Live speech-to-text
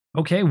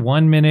Okay,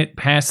 1 minute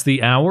past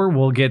the hour.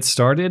 We'll get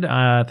started.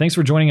 Thanks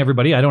for joining,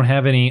 everybody. I don't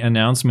have any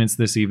announcements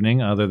this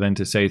evening other than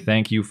to say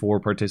thank you for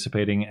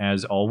participating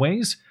as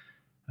always.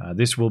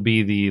 This will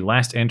be the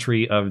last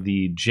entry of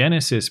the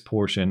Genesis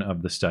portion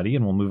of the study,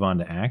 and we'll move on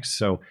to Acts.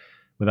 So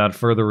without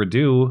further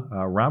ado,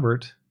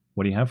 Robert,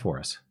 what do you have for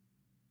us?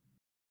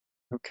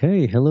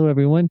 Okay, hello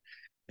everyone.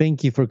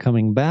 Thank you for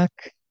coming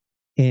back.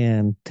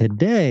 And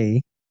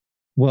today,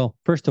 well,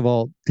 first of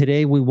all,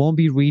 today we won't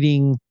be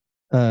reading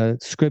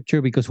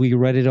scripture because we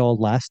read it all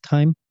last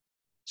time.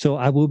 So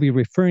I will be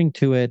referring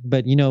to it,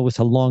 but it was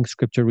a long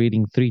scripture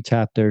reading, 3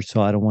 chapters, so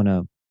I don't want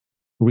to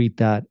read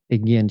that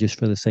again just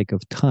for the sake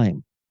of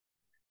time.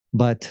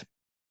 But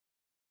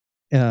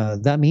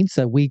that means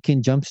that we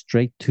can jump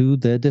straight to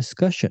the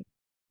discussion.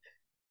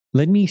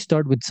 Let me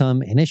start with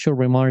some initial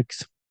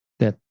remarks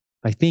that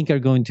I think are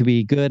going to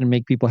be good and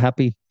make people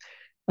happy.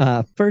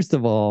 First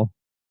of all,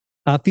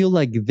 I feel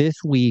like this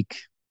week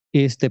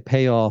is the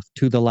payoff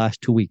to the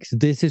last 2 weeks.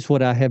 This is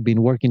what I have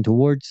been working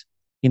towards,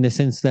 in the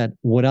sense that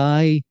what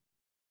I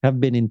have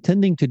been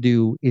intending to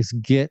do is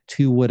get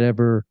to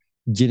whatever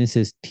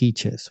Genesis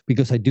teaches,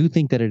 because I do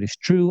think that it is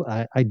true.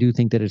 I do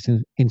think that it's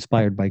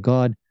inspired by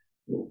God.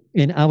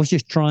 And I was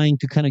just trying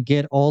to kind of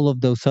get all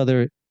of those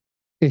other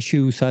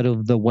issues out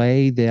of the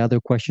way, the other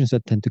questions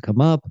that tend to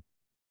come up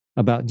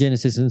about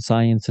Genesis and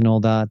science and all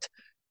that.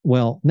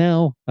 Well,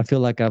 now I feel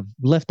like I've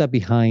left that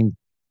behind.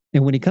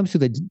 And when it comes to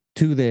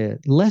the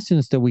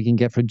lessons that we can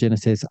get from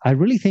Genesis, I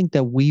really think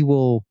that we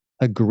will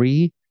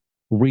agree,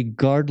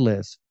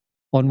 regardless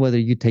on whether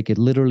you take it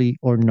literally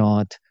or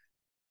not.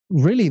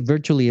 Really,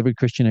 virtually every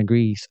Christian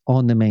agrees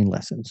on the main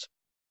lessons.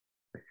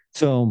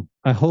 So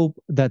I hope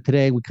that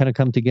today we kind of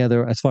come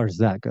together as far as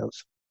that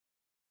goes.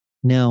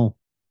 Now,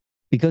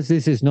 because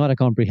this is not a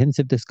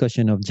comprehensive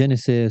discussion of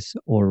Genesis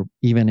or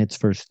even its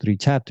first 3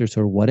 chapters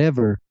or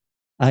whatever,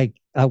 I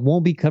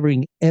won't be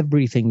covering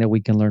everything that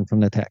we can learn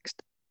from the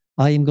text.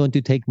 I am going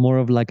to take more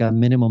of like a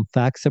minimum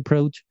facts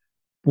approach.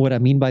 What I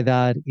mean by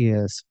that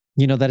is,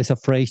 that is a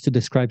phrase to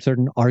describe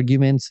certain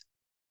arguments.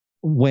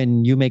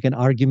 When you make an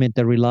argument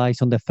that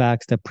relies on the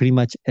facts that pretty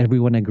much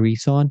everyone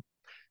agrees on,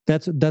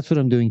 that's what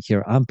I'm doing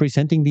here. I'm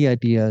presenting the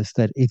ideas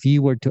that if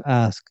you were to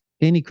ask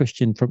any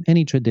Christian from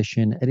any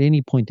tradition at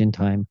any point in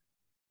time,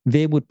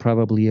 they would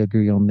probably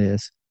agree on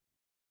this.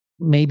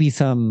 Maybe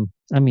I don't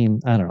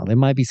know, there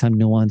might be some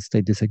nuance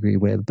they disagree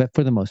with, but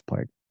for the most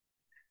part,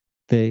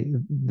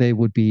 they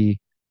would be,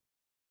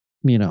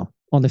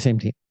 on the same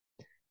team.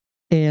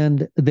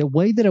 And the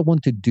way that I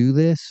want to do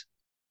this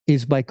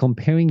is by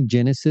comparing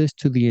Genesis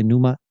to the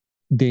Enuma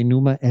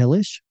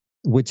Elish,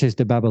 which is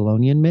the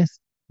Babylonian myth.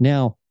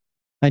 Now,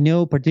 I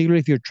know, particularly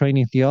if you're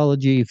training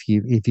theology,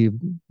 if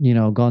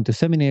you've gone to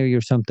seminary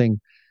or something,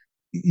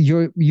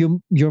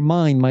 your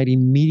mind might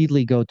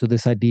immediately go to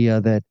this idea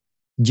that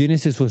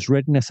Genesis was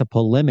written as a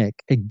polemic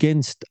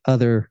against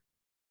other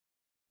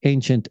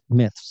ancient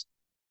myths.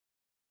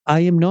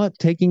 I am not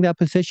taking that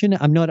position.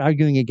 I'm not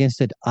arguing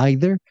against it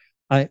either.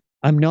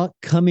 I'm not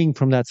coming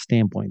from that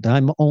standpoint.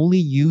 I'm only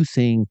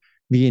using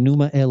the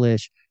Enuma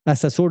Elish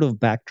as a sort of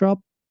backdrop,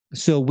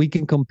 so we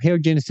can compare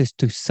Genesis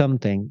to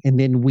something, and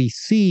then we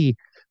see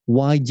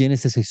why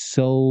Genesis is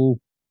so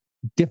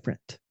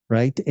different,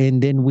 right?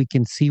 And then we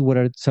can see what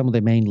are some of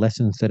the main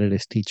lessons that it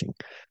is teaching.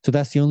 So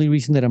that's the only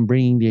reason that I'm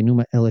bringing the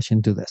Enuma Elish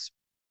into this.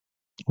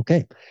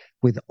 Okay,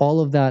 with all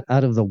of that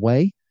out of the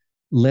way,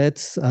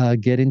 let's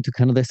get into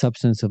kind of the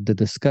substance of the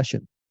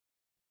discussion.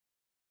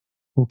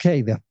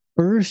 Okay, the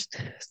first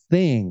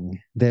thing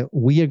that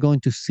we are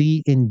going to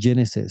see in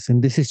Genesis,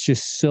 and this is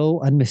just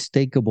so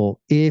unmistakable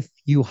if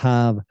you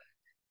have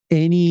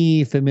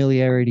any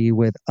familiarity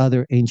with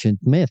other ancient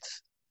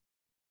myths,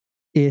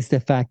 is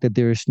the fact that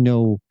there is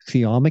no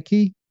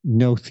theomachy,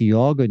 no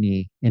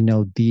theogony, and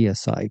no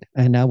deicide.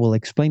 And I will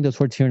explain those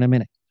words here in a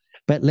minute.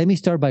 But let me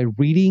start by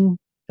reading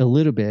a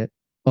little bit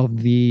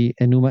of the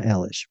Enuma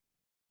Elish.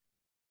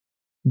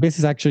 This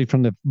is actually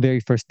from the very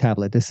first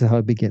tablet. This is how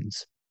it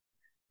begins.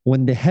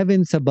 When the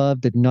heavens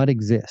above did not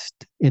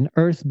exist, and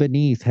earth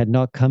beneath had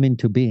not come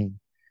into being,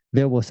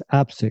 there was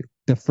Apsu,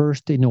 the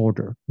first in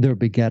order, their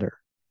begetter,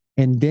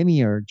 and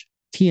Demiurge,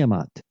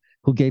 Tiamat,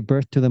 who gave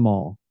birth to them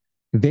all.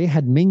 They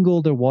had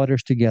mingled their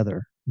waters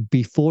together,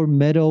 before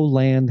meadow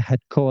land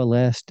had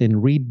coalesced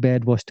and reed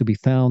bed was to be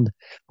found,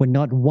 when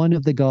not one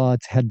of the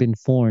gods had been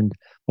formed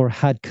or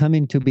had come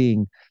into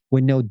being,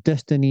 when no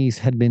destinies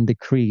had been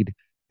decreed,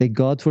 the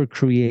gods were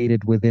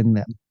created within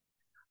them.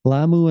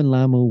 Lamu and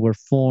Lamu were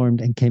formed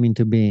and came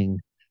into being.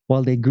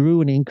 While they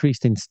grew and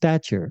increased in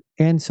stature,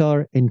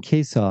 Ansar and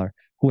Kesar,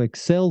 who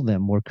excelled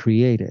them, were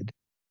created.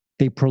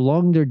 They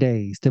prolonged their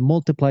days, they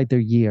multiplied their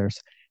years.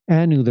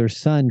 Anu, their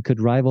son, could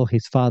rival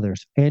his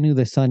father's. Anu,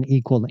 the son,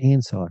 equaled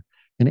Ansar.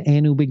 And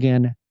Anu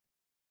began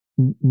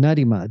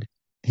Nadimad,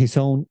 his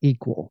own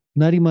equal.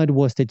 Nadimad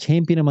was the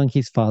champion among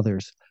his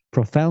fathers,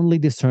 profoundly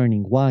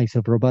discerning, wise,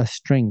 of robust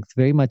strength,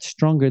 very much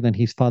stronger than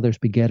his father's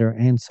begetter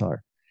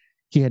Ansar.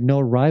 He had no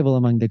rival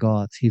among the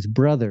gods. His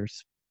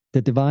brothers,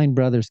 the divine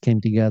brothers,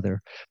 came together.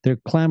 Their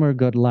clamor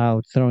got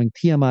loud, throwing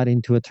Tiamat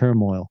into a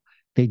turmoil.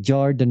 They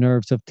jarred the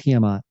nerves of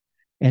Tiamat,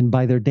 and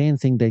by their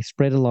dancing, they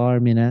spread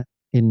alarm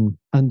in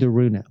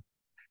Underuna.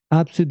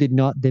 Apsu did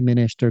not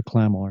diminish their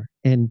clamor,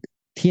 and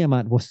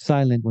Tiamat was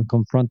silent when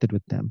confronted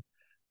with them.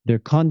 Their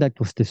conduct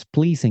was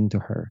displeasing to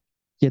her,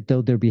 yet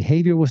though their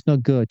behavior was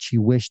not good, she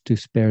wished to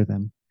spare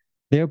them.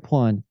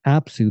 Thereupon,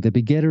 Apsu, the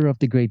begetter of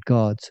the great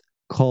gods,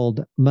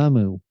 called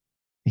Mamu,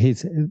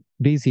 his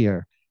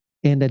vizier,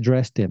 and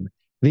addressed him,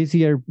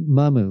 Vizier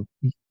Mamu,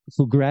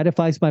 who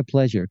gratifies my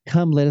pleasure,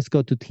 come, let us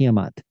go to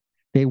Tiamat.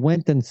 They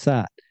went and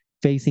sat,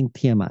 facing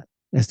Tiamat.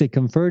 As they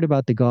conferred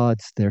about the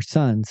gods, their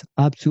sons,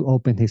 Apsu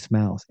opened his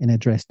mouth and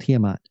addressed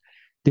Tiamat.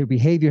 Their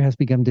behavior has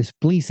become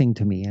displeasing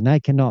to me, and I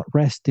cannot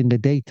rest in the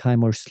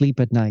daytime or sleep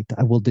at night.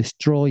 I will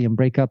destroy and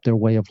break up their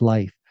way of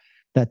life,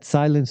 that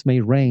silence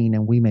may reign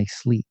and we may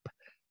sleep.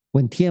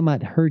 When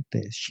Tiamat heard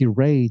this, she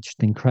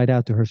raged and cried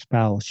out to her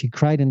spouse. She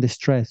cried in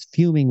distress,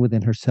 fuming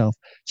within herself.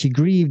 She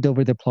grieved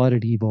over the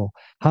plotted evil.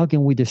 How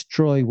can we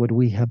destroy what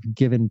we have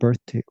given birth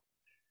to?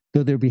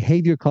 Though their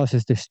behavior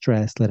causes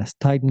distress, let us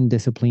tighten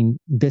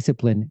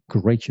discipline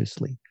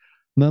graciously.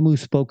 Mamu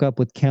spoke up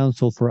with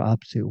counsel for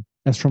Apsu,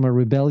 as from a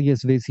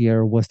rebellious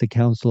vizier was the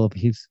counsel of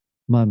his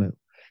Mamu.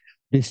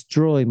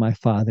 Destroy, my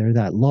father,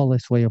 that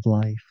lawless way of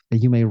life, that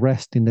you may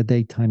rest in the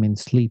daytime and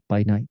sleep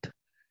by night.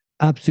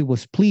 Apsu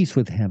was pleased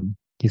with him.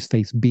 His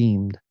face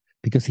beamed,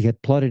 because he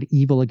had plotted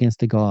evil against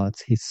the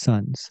gods, his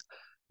sons.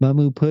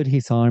 Mamu put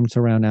his arms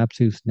around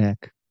Apsu's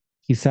neck.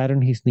 He sat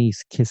on his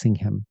knees, kissing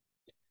him.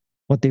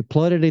 What they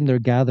plotted in their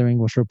gathering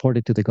was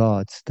reported to the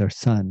gods, their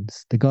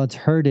sons. The gods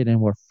heard it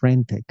and were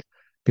frantic.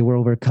 They were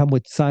overcome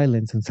with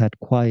silence and sat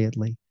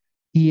quietly.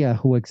 Ea,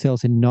 who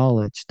excels in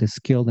knowledge, the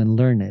skilled and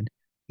learned,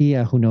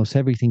 Ea, who knows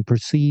everything,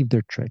 perceived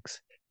their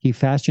tricks. He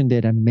fashioned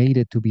it and made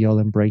it to be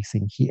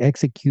all-embracing. He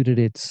executed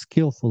it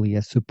skillfully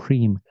as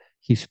supreme,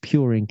 his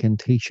pure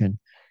incantation.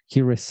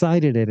 He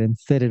recited it and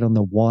set it on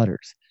the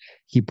waters.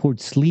 He poured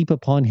sleep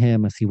upon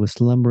him as he was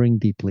slumbering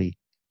deeply.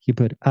 He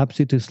put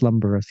Apsu to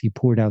slumber as he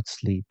poured out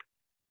sleep.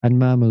 And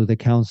Mamu, the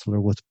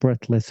counselor, was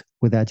breathless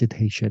with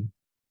agitation.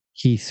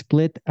 He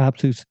split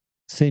Apsu's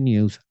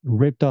sinews,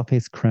 ripped off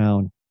his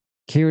crown,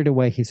 carried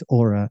away his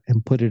aura,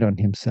 and put it on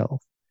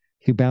himself.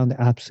 He bound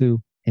Apsu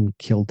and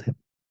killed him.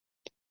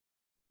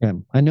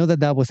 I know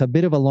that was a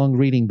bit of a long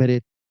reading, but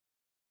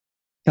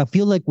I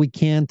feel like we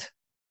can't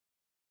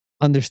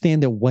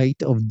understand the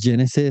weight of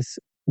Genesis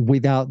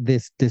without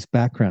this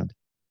background.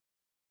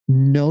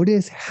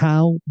 Notice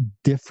how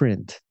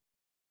different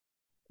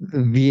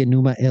the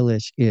Enuma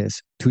Elish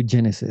is to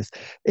Genesis.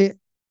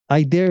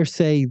 I dare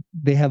say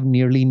they have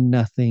nearly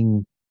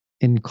nothing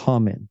in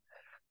common,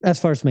 as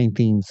far as main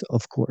themes,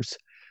 of course.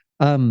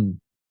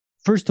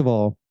 First of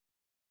all,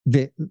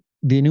 the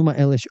Enuma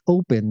Elish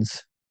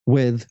opens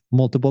with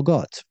multiple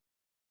gods,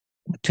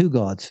 two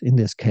gods in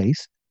this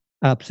case,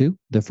 Apsu,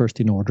 the first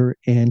in order,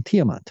 and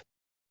Tiamat.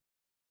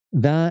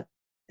 That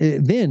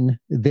then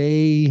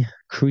they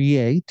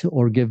create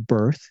or give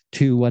birth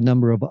to a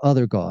number of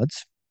other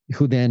gods,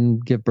 who then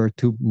give birth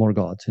to more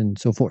gods and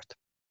so forth.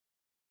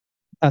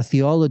 A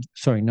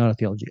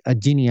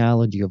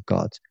genealogy of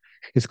gods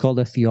is called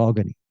a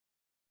theogony.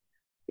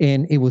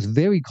 And it was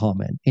very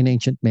common in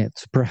ancient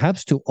myths,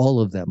 perhaps to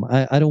all of them.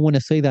 I don't want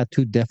to say that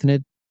too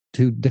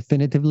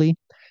definitively,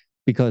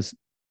 because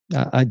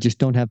I just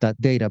don't have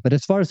that data. But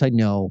as far as I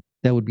know,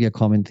 that would be a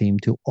common theme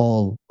to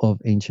all of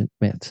ancient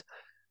myths.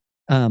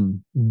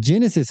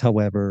 Genesis,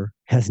 however,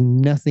 has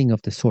nothing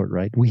of the sort,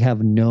 right? We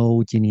have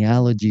no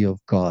genealogy of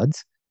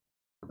gods.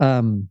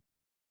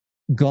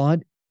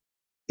 God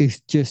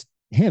is just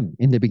him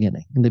in the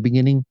beginning. In the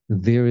beginning,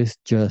 there is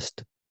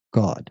just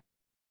God.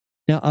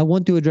 Now, I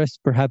want to address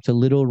perhaps a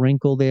little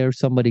wrinkle there.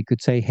 Somebody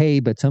could say, hey,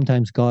 but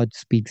sometimes God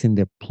speaks in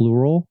the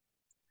plural.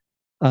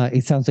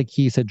 It sounds like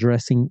he's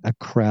addressing a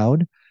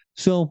crowd.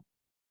 So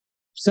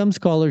some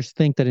scholars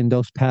think that in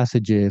those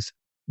passages,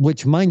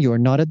 which, mind you, are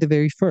not at the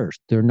very first,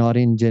 they're not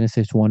in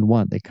Genesis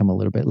 1:1, they come a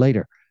little bit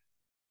later.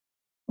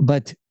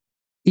 But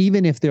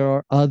even if there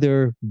are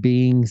other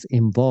beings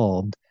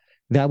involved,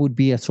 that would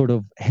be a sort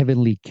of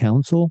heavenly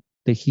council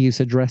that he is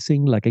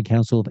addressing, like a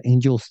council of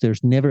angels.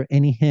 There's never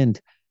any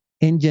hint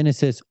in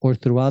Genesis or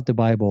throughout the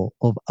Bible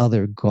of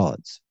other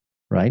gods,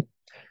 right?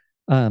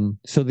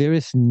 So there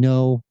is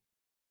no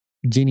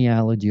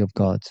genealogy of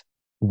gods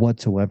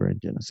whatsoever in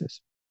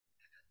Genesis.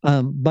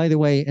 By the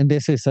way, and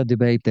this is a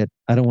debate that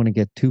I don't want to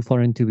get too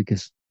far into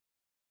because,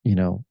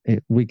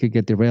 we could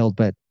get derailed,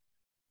 but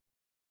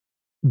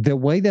the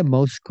way that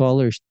most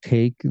scholars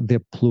take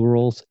the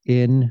plurals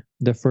in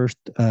the first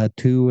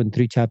 2 and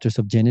 3 chapters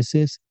of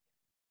Genesis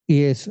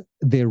is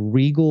the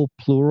regal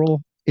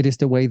plural. It is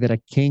the way that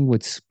a king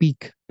would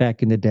speak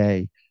back in the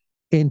day.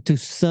 And to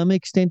some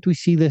extent, we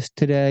see this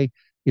today.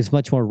 It's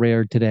much more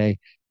rare today.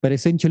 But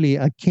essentially,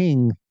 a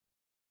king,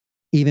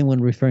 even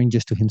when referring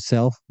just to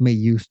himself, may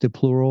use the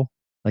plural,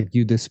 like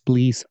you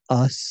displease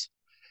us.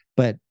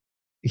 But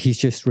he's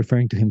just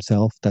referring to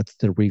himself. That's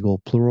the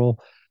regal plural.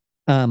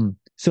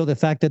 So the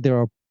fact that there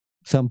are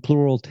some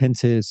plural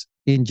tenses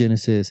in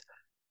Genesis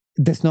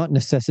does not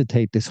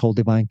necessitate this whole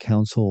divine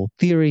council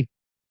theory.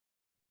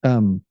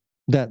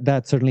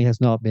 That certainly has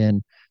not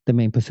been the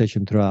main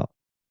position throughout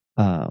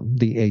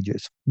the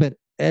ages. But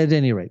at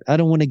any rate, I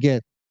don't want to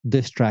get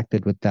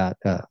distracted with that.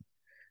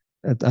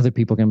 Other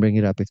people can bring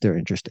it up if they're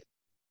interested.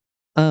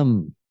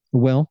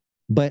 Well,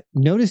 but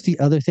notice the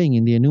other thing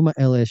in the Enuma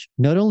Elish.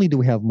 Not only do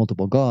we have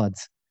multiple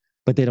gods,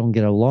 but they don't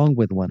get along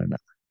with one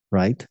another,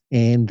 right?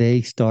 And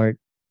they start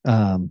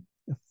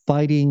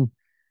fighting,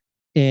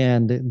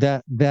 and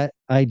that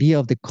idea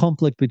of the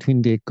conflict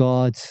between the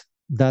gods,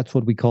 that's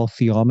what we call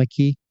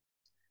theomachy.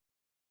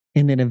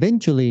 And then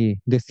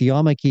eventually the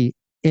theomachy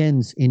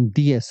ends in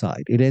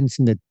deicide. It ends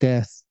in the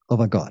death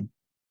of a god.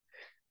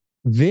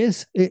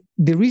 The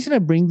reason I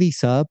bring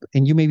these up,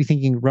 and you may be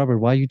thinking, Robert,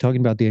 why are you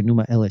talking about the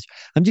Enuma Elish?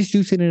 I'm just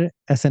using it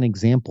as an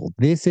example.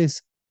 This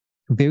is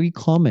very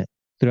common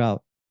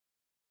throughout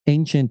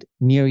ancient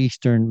Near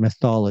Eastern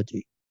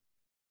mythology.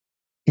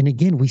 And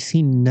again, we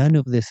see none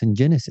of this in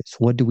Genesis.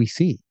 What do we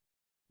see?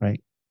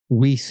 Right?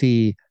 We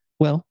see,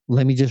 well,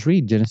 let me just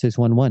read Genesis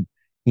 1:1.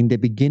 In the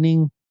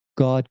beginning,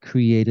 God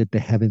created the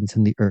heavens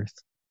and the earth.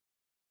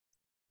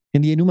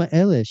 In the Enuma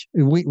Elish,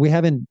 we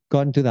haven't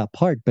gotten to that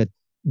part, but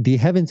the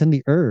heavens and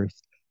the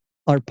earth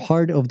are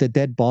part of the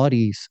dead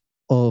bodies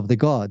of the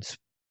gods,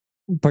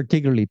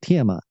 particularly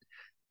Tiamat.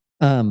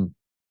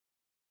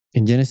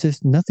 In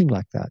Genesis, nothing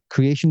like that.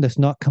 Creation does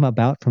not come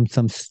about from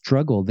some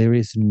struggle.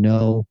 There's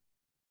no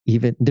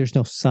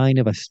sign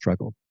of a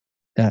struggle.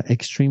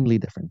 Extremely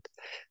different.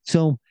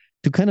 So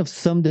to kind of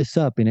sum this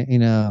up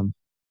in a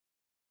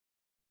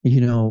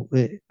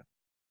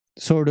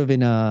sort of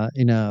in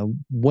a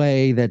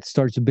way that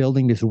starts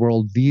building this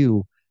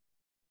worldview.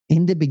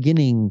 In the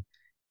beginning,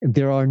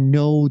 there are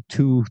no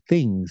two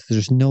things.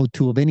 There's no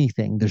two of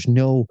anything. There's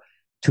no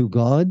two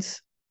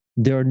gods.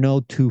 There are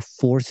no two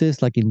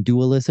forces like in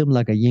dualism,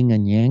 like a yin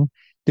and yang.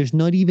 There's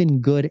not even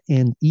good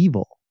and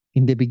evil.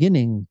 In the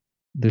beginning,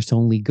 there's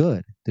only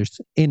good. There's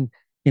in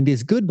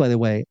this good, by the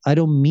way, I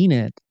don't mean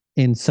it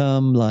in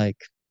some like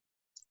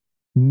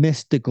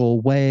mystical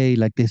way,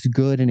 like this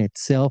good in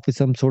itself is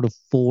some sort of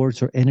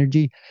force or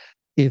energy.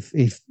 If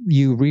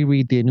you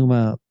reread the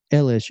Enuma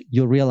Elish,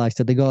 you'll realize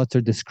that the gods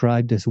are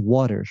described as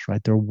waters,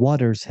 right? Their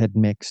waters had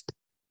mixed.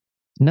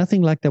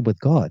 Nothing like that with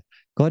God.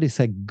 God is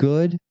a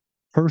good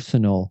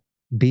personal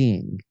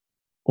being,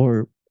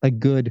 or a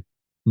good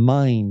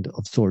mind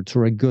of sorts,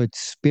 or a good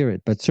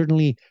spirit, but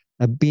certainly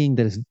a being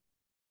that is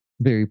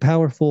very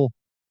powerful,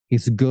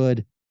 is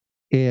good,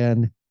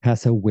 and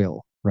has a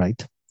will,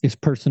 right? Is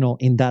personal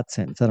in that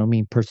sense. I don't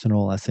mean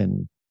personal as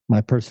in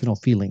my personal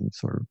feelings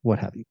or what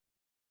have you.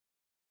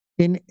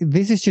 And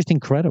this is just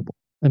incredible.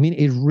 I mean,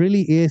 it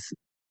really is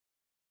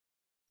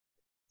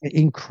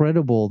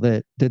incredible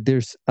that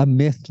there's a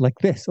myth like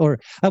this. Or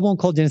I won't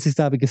call Genesis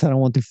that because I don't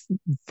want to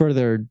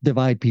further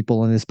divide people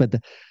on this, but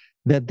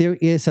that there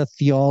is a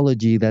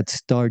theology that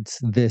starts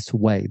this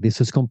way.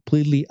 This is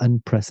completely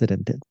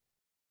unprecedented.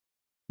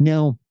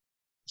 Now,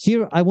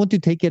 here I want to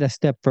take it a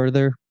step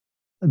further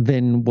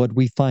than what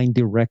we find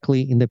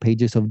directly in the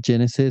pages of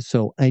Genesis.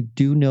 So I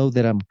do know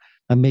that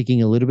I'm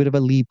making a little bit of a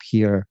leap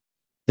here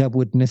that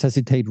would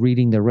necessitate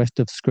reading the rest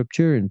of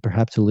Scripture and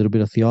perhaps a little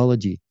bit of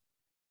theology.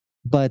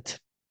 But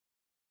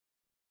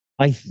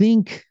I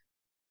think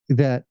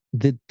that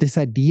this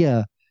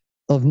idea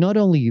of not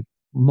only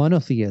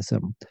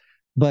monotheism,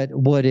 but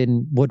what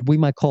we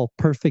might call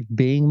perfect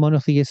being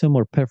monotheism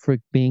or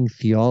perfect being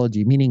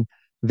theology, meaning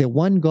the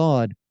one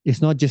God is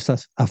not just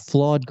a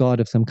flawed God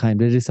of some kind,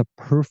 but it is a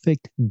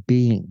perfect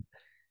being.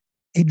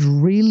 It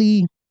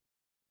really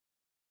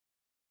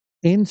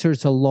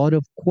answers a lot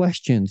of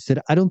questions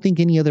that I don't think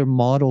any other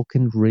model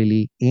can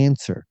really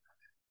answer.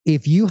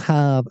 If you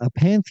have a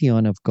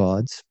pantheon of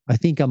gods, I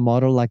think a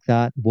model like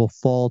that will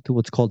fall to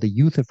what's called the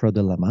Euthyphro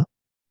dilemma,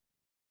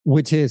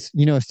 which is,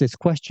 it's this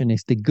question: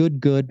 is the good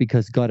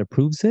because God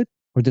approves it,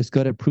 or does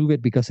God approve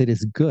it because it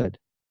is good?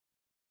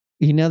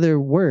 In other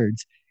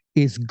words,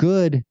 is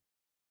good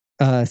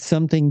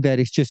something that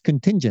is just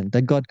contingent,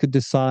 that God could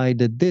decide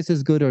that this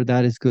is good or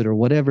that is good or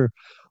whatever,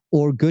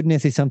 or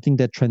goodness is something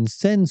that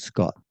transcends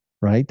God,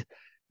 right?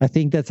 I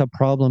think that's a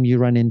problem you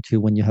run into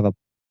when you have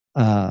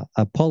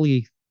a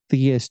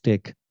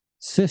polytheistic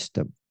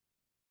system.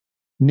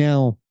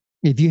 Now,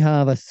 if you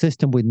have a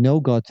system with no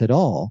gods at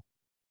all,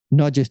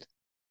 not just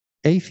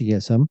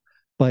atheism,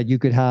 but you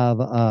could have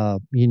a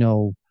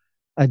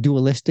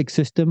dualistic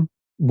system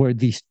where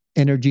these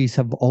energies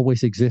have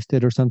always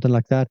existed or something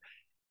like that.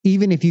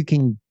 Even if you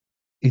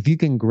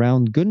can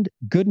ground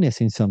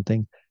goodness in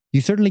something, you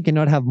certainly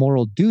cannot have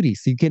moral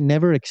duties. You can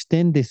never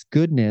extend this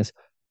goodness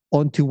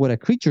onto what a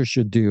creature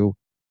should do.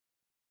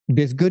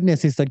 This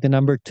goodness is like the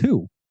number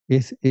 2.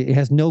 It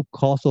has no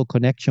causal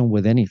connection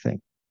with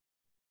anything.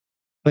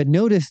 But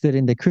notice that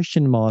in the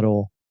Christian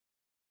model,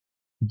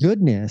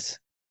 goodness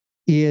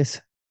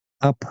is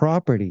a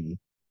property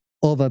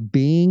of a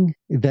being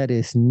that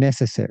is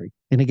necessary.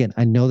 And again,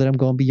 I know that I'm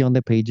going beyond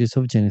the pages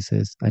of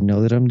Genesis. I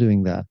know that I'm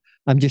doing that.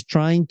 I'm just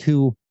trying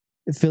to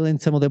fill in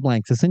some of the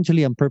blanks.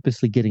 Essentially, I'm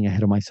purposely getting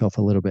ahead of myself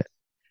a little bit.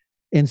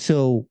 And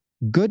so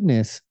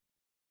goodness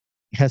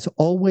has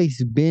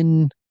always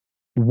been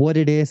what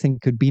it is and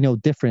could be no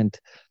different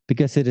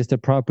because it is the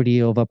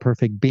property of a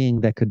perfect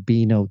being that could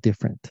be no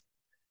different.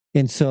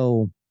 And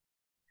so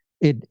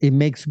it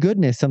makes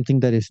goodness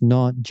something that is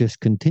not just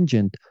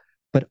contingent,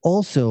 but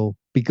also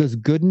because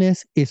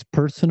goodness is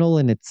personal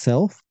in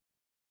itself,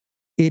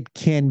 it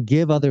can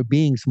give other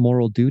beings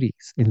moral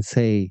duties and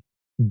say,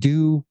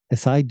 do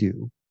as I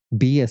do,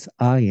 be as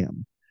I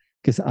am,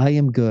 because I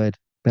am good,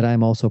 but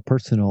I'm also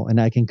personal and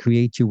I can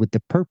create you with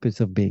the purpose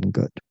of being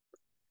good.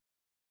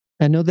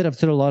 I know that I've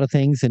said a lot of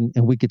things and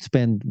we could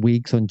spend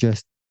weeks on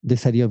just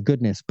this idea of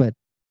goodness, but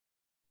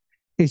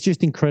it's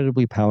just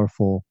incredibly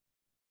powerful.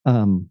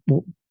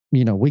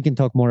 We can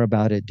talk more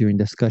about it during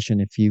discussion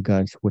if you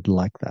guys would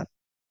like that.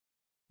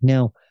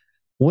 Now,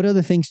 what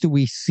other things do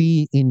we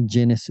see in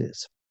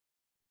Genesis?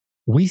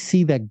 We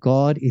see that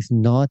God is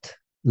not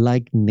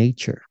like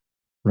nature,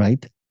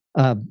 right?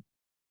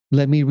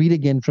 Let me read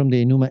again from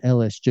the Enuma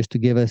Elish just to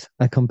give us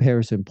a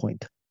comparison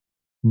point.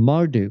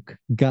 Marduk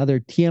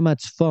gathered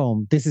Tiamat's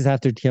foam. This is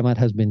after Tiamat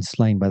has been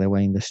slain, by the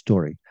way, in the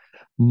story.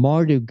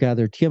 Marduk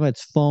gathered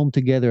Tiamat's foam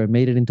together and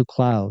made it into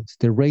clouds,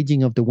 the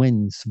raging of the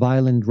winds,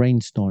 violent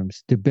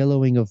rainstorms, the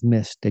billowing of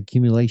mist, the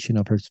accumulation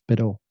of her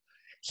spittle.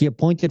 He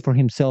appointed for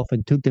himself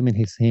and took them in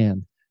his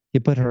hand. He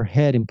put her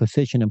head in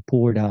position and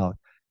poured out.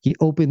 He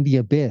opened the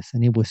abyss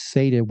and it was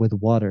sated with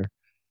water.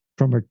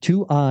 From her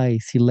 2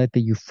 eyes, he let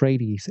the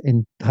Euphrates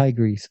and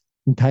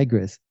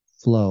Tigris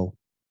flow.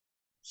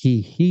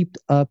 He heaped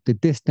up the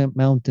distant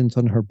mountains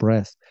on her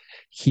breast.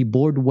 He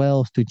bored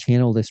wells to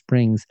channel the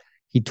springs.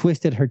 He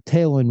twisted her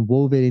tail and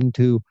wove it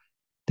into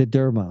the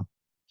derma.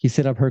 He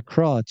set up her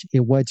crotch.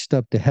 It wedged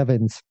up the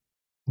heavens.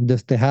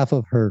 Thus the half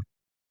of her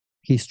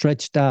he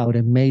stretched out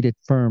and made it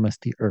firm as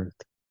the earth.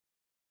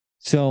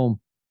 So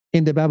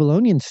in the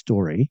Babylonian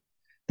story,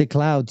 the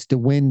clouds, the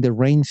wind, the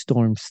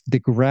rainstorms, the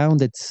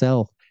ground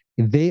itself,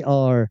 they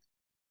are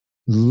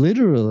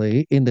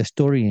literally, in the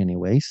story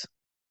anyways,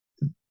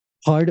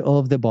 part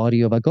of the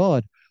body of a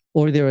god,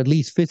 or they're at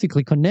least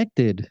physically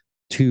connected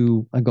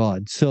to a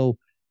god. So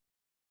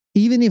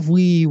even if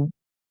we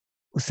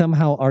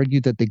somehow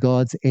argue that the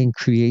gods in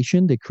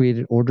creation, the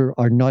created order,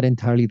 are not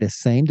entirely the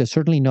same, they're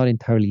certainly not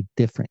entirely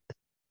different.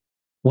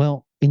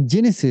 Well, in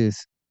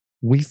Genesis,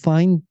 we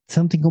find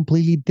something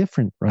completely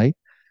different, right?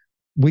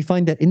 We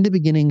find that in the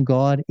beginning,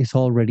 God is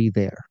already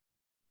there.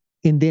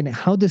 And then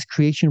how does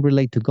creation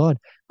relate to God?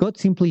 God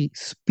simply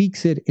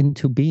speaks it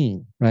into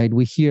being, right?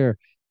 We hear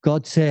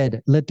God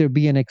said, let there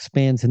be an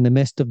expanse in the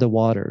midst of the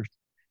waters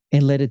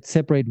and let it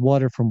separate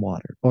water from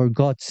water. Or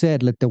God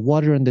said, let the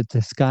water under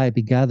the sky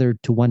be gathered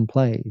to one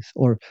place.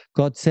 Or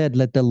God said,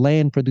 let the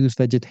land produce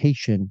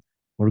vegetation.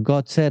 Or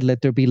God said,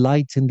 let there be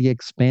lights in the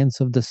expanse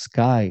of the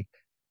sky.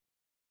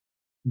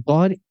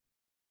 God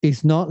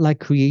is not like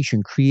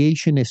creation.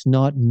 Creation is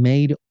not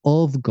made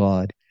of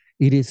God.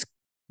 It is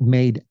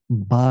made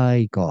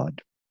by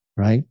God,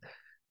 right?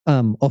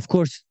 Of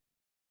course,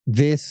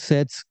 this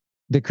sets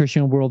the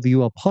Christian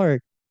worldview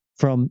apart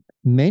from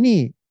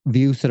many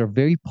views that are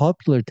very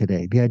popular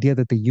today. The idea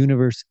that the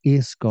universe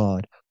is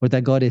God, or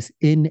that God is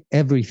in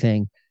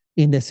everything,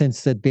 in the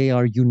sense that they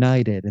are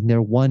united and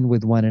they're one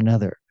with one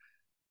another.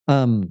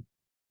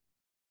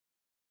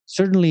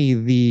 Certainly,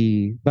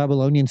 the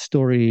Babylonian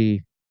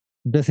story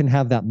doesn't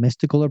have that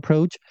mystical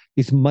approach.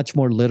 It's much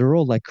more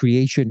literal, like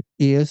creation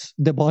is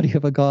the body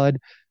of a god.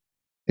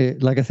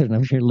 Like I said, in a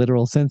very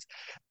literal sense.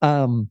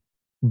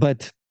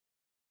 But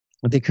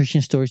the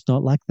Christian story is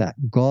not like that.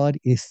 God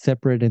is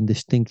separate and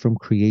distinct from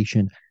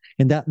creation.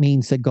 And that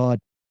means that God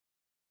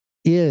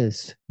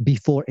is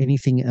before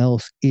anything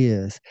else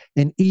is.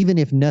 And even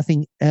if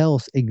nothing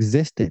else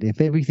existed,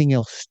 if everything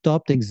else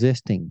stopped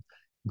existing,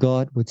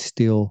 God would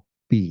still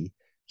be.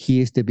 He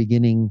is the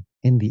beginning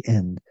and the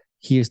end.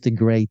 He is the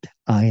great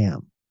I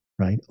am,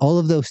 right? All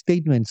of those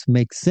statements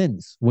make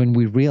sense when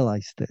we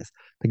realize this,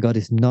 that God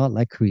is not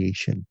like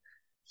creation.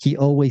 He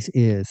always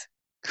is.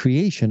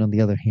 Creation, on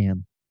the other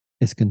hand,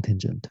 is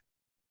contingent.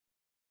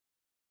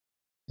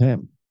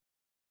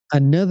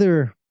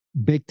 Another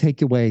big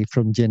takeaway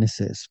from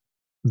Genesis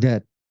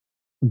that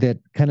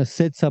kind of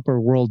sets up our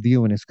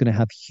worldview and is going to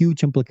have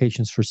huge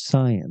implications for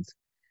science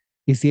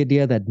is the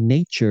idea that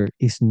nature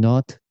is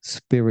not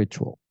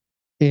spiritual.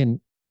 And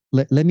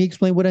let me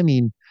explain what I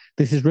mean.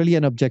 This is really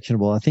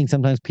unobjectionable. I think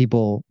sometimes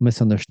people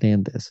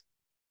misunderstand this.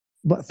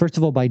 But first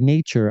of all, by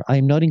nature,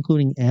 I'm not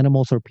including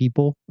animals or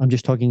people. I'm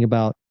just talking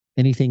about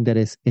anything that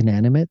is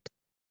inanimate.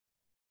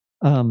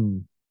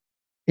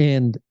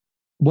 And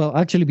well,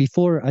 actually,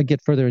 before I get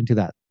further into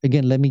that,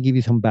 again, let me give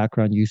you some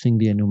background using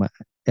the Enuma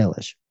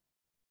Elish.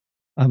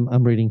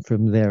 I'm reading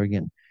from there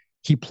again.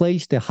 He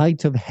placed the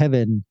heights of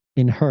heaven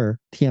in her,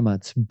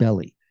 Tiamat's,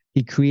 belly.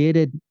 He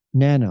created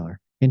Nannar,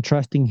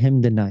 entrusting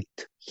him the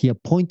night. He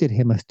appointed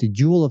him as the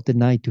jewel of the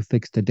night to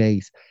fix the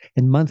days.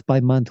 And month by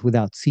month,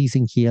 without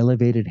ceasing, he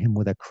elevated him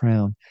with a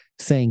crown,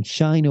 saying,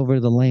 shine over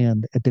the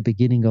land at the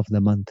beginning of the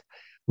month,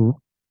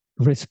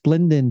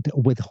 resplendent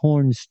with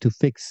horns to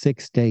fix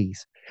 6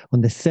 days.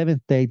 On the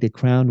 7th day, the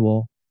crown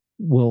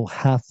will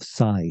half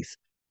size.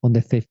 On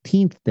the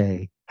 15th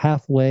day,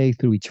 halfway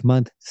through each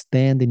month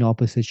stand in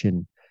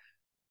opposition.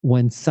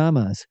 When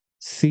Samas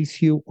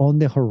sees you on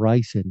the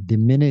horizon,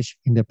 diminish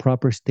in the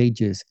proper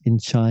stages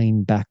and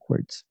shine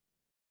backwards.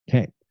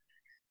 Okay.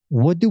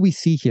 What do we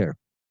see here?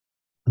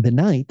 The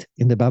night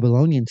in the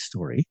Babylonian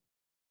story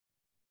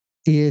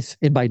is,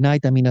 and by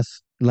night I mean as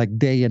like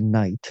day and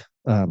night,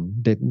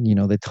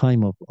 the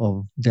time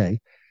of day,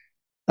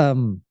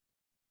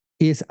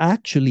 is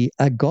actually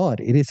a god.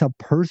 It is a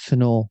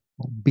personal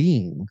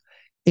being.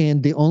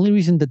 And the only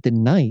reason that the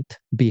night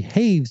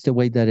behaves the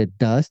way that it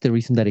does, the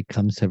reason that it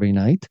comes every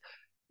night,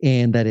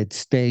 and that it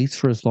stays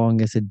for as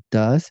long as it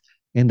does,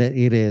 and that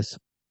it is,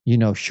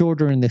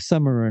 shorter in the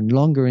summer and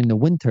longer in the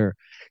winter,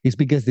 is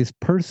because this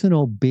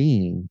personal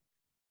being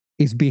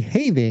is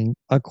behaving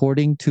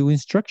according to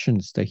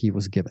instructions that he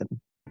was given.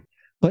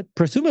 But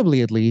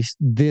presumably, at least,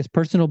 this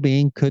personal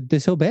being could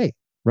disobey,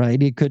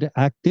 right? It could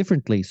act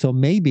differently. So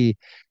maybe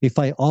if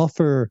I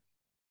offer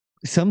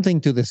something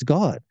to this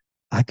god,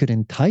 I could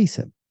entice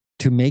him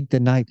to make the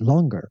night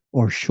longer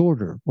or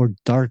shorter or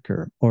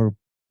darker or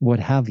what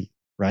have you,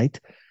 right?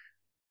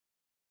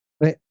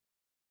 But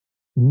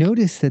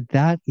notice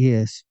that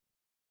is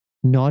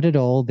not at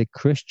all the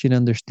Christian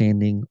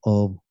understanding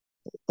of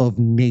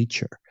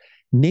nature.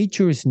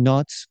 Nature is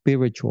not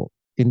spiritual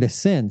in the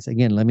sense,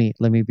 again, let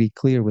me be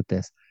clear with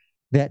this,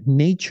 that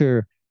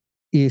nature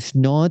is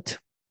not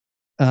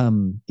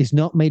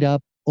made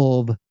up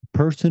of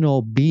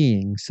personal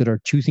beings that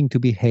are choosing to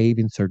behave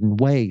in certain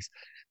ways.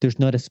 There's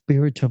not a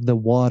spirit of the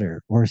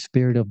water or a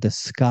spirit of the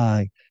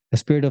sky, a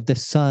spirit of the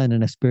sun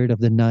and a spirit of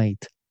the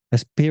night, a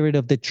spirit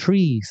of the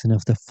trees and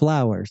of the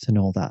flowers and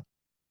all that.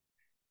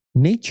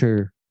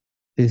 Nature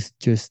is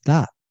just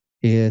that,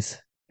 is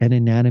an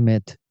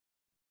inanimate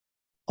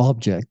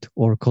object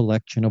or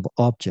collection of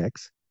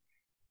objects,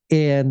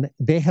 and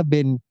they have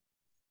been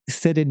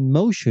set in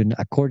motion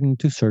according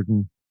to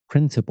certain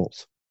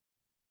principles.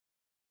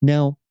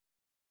 Now,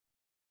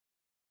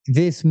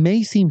 this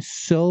may seem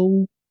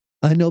so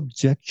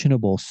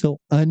unobjectionable, so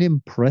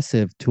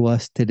unimpressive to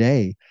us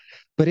today,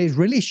 but it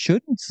really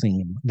shouldn't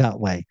seem that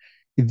way.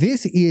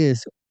 This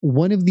is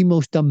one of the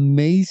most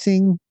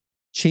amazing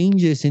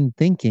changes in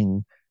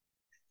thinking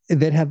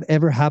that have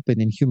ever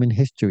happened in human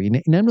history.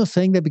 And I'm not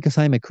saying that because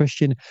I'm a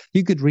Christian.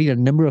 You could read a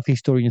number of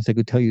historians that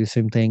could tell you the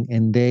same thing,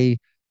 and they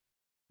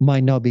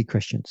might not be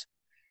Christians.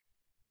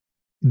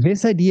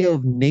 This idea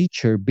of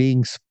nature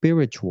being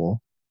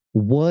spiritual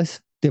was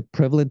the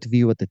prevalent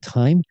view at the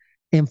time.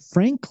 And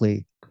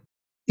frankly,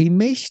 it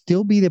may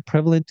still be the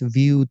prevalent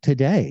view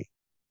today.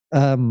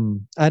 I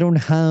don't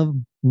have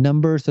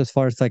numbers as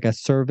far as like a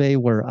survey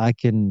where I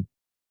can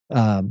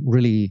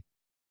really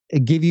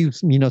give you,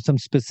 some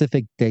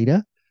specific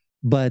data.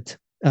 But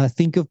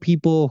think of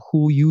people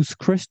who use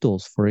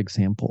crystals, for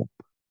example.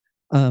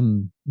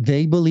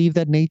 They believe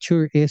that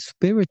nature is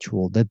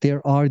spiritual, that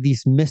there are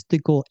these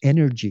mystical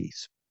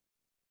energies.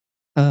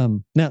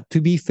 Now,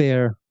 to be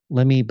fair,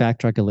 let me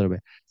backtrack a little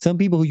bit. Some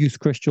people who use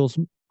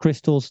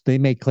crystals, they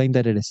may claim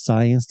that it is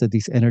science, that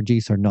these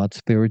energies are not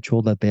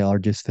spiritual, that they are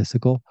just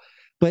physical.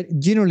 But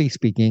generally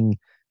speaking,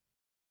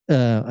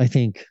 I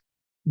think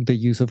the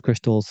use of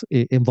crystals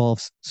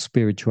involves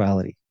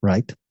spirituality,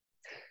 right?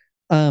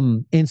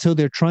 And so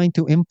they're trying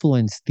to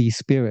influence these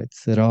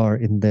spirits that are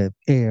in the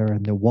air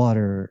and the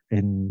water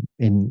and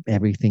in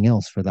everything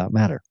else for that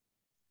matter.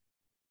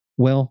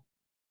 Well,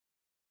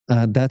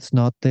 that's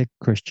not the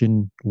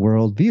Christian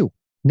worldview.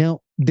 Now,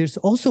 there's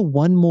also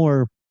one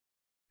more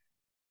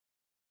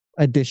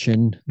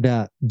addition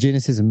that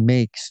Genesis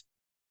makes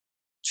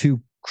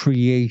to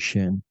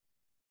creation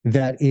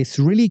that is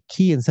really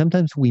key, and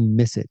sometimes we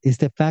miss it, is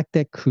the fact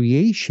that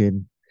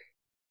creation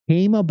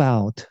came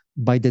about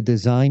by the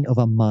design of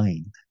a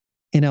mind,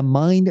 and a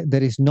mind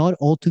that is not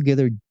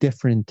altogether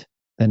different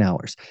than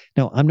ours.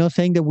 Now, I'm not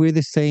saying that we're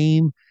the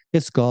same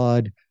as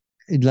God,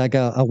 like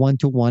a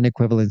one-to-one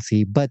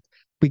equivalency, but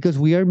because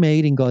we are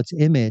made in God's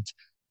image,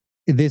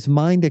 this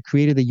mind that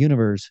created the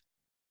universe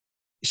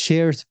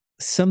shares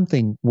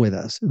something with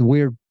us.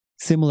 We're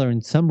similar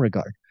in some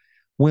regard.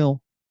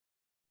 Well,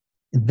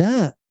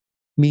 that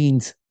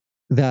means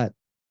that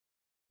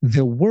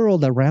the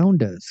world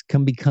around us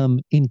can become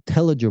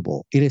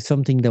intelligible. It is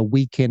something that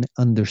we can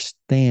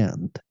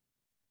understand.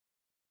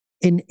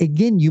 And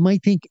again, you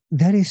might think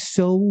that is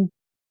so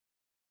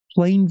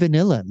plain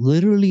vanilla.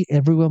 Literally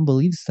everyone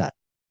believes that.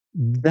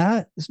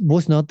 That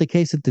was not the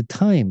case at the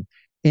time.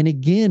 And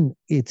again,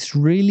 it's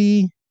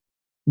really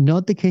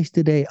not the case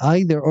today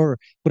either. Or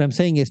what I'm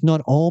saying is not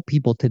all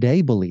people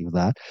today believe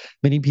that.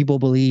 Many people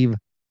believe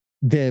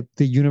the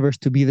universe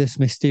to be this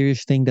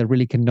mysterious thing that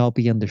really cannot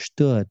be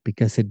understood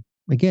because it,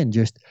 again,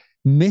 just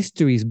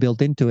mysteries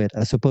built into it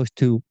as opposed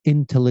to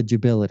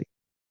intelligibility.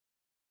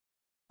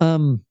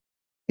 And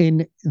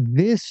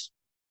this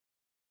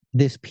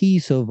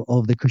piece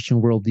of the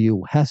Christian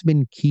worldview has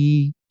been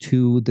key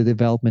to the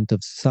development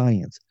of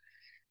science.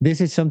 This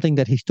is something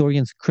that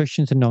historians,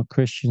 Christians and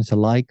non-Christians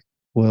alike,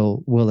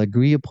 will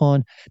agree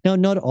upon. Now,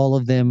 not all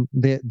of them.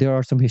 There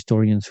are some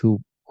historians who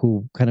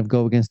kind of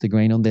go against the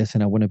grain on this,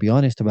 and I want to be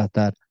honest about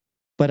that.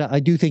 But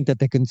I do think that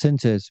the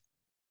consensus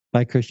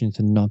by Christians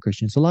and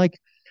non-Christians alike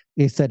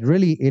is that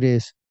really it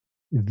is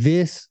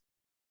this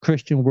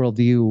Christian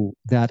worldview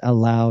that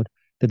allowed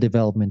the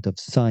development of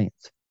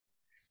science.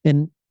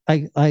 And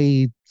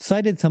I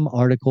cited some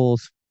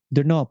articles.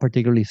 They're not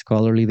particularly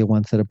scholarly, the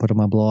ones that I put on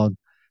my blog,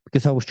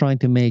 because I was trying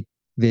to make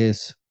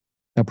this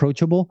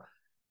approachable.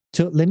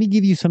 So let me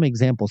give you some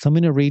examples. I'm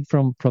going to read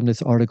from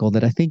this article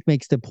that I think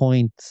makes the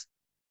points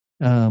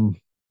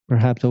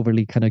perhaps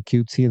overly kind of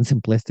cutesy and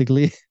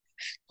simplistically,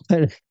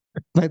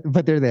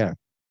 but they're there.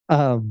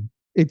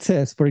 It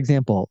says, for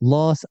example,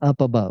 laws up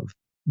above.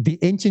 The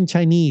ancient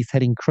Chinese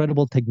had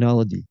incredible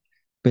technology,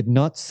 but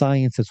not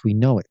science as we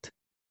know it.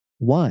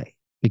 Why?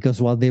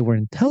 Because while they were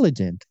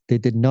intelligent, they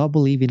did not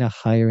believe in a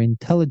higher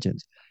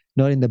intelligence,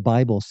 not in the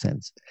Bible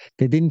sense.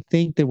 They didn't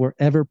think there were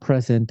ever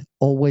present,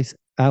 always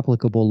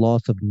applicable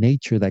laws of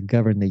nature that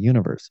govern the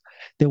universe.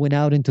 They went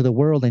out into the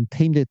world and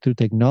tamed it through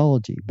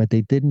technology, but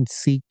they didn't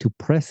seek to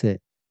press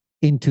it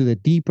into the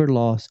deeper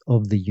laws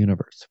of the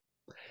universe.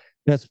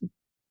 That's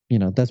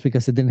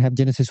because they didn't have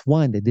Genesis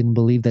 1. They didn't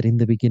believe that in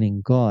the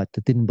beginning God.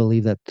 They didn't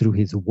believe that through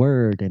his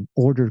word an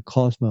ordered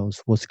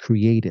cosmos was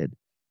created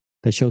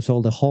that shows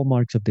all the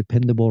hallmarks of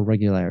dependable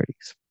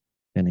regularities.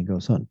 And it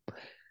goes on.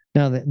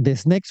 Now,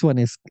 this next one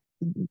is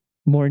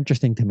more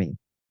interesting to me.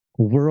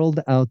 World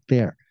out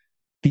there.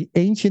 The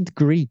ancient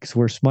Greeks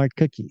were smart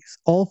cookies.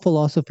 All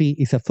philosophy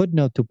is a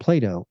footnote to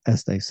Plato,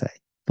 as they say.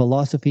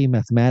 Philosophy,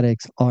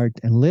 mathematics, art,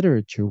 and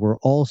literature were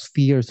all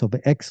spheres of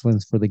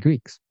excellence for the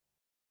Greeks.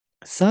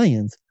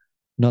 Science,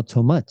 not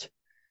so much,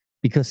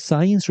 because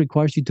science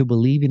requires you to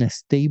believe in a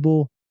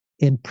stable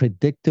and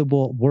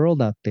predictable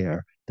world out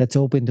there that's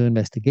open to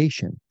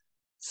investigation.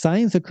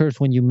 Science occurs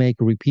when you make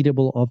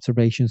repeatable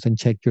observations and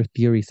check your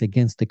theories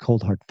against the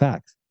cold hard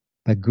facts.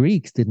 But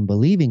Greeks didn't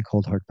believe in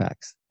cold hard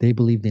facts. They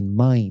believed in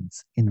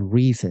minds, in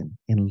reason,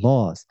 in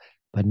laws,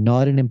 but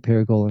not in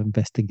empirical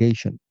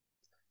investigation.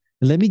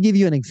 Let me give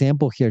you an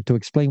example here to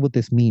explain what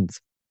this means.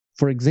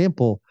 For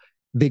example,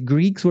 the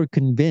Greeks were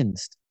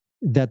convinced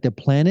that the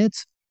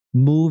planets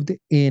moved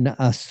in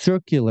a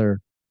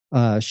circular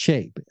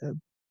shape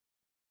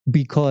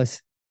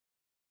because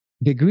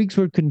the Greeks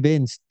were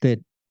convinced that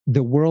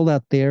the world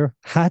out there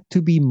had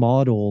to be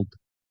modeled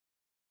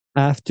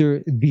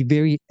after the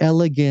very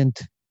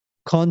elegant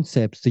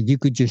concepts that you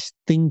could just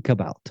think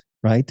about,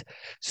 right?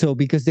 So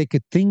because they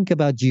could think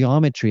about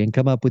geometry and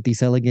come up with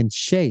these elegant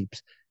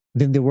shapes,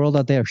 then the world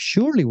out there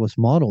surely was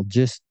modeled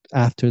just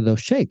after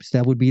those shapes.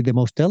 That would be the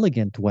most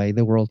elegant way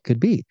the world could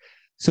be.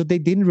 So they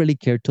didn't really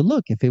care to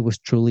look if it was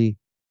truly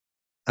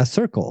a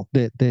circle,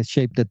 the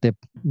shape that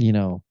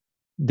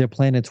their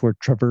planets were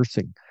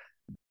traversing.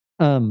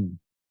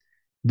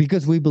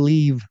 Because we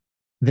believe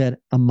that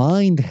a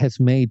mind has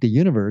made the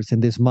universe,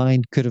 and this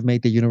mind could have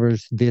made the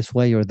universe this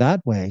way or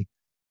that way.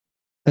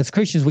 As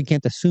Christians, we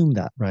can't assume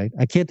that, right?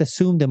 I can't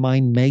assume the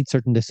mind made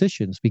certain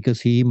decisions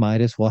because he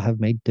might as well have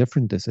made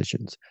different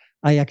decisions.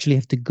 I actually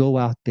have to go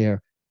out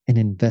there and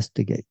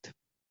investigate.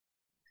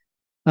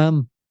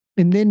 And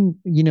then,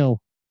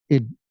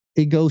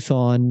 it goes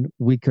on.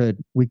 We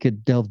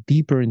could delve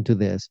deeper into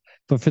this,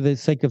 but for the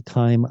sake of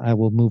time, I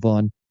will move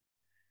on.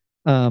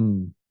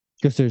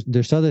 Because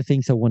there's other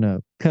things I want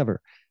to cover.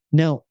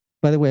 Now,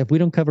 by the way, if we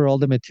don't cover all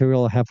the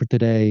material I have for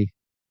today,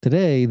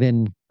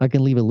 then I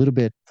can leave a little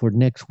bit for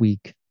next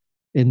week,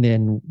 and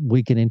then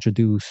we can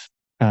introduce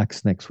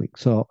Acts next week.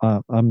 So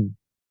I'm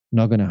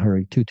not going to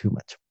hurry too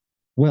much.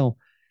 Well,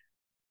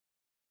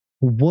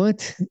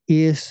 what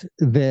is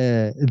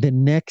the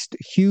next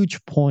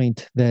huge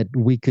point that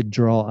we could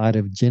draw out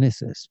of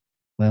Genesis?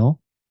 Well,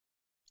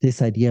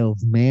 this idea of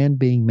man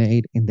being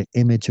made in the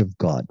image of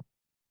God.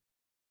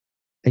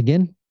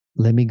 Again,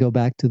 let me go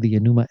back to the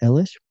Enuma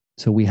Elish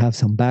so we have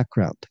some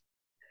background.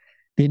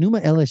 The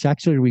Enuma Elish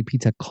actually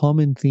repeats a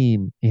common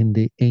theme in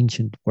the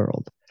ancient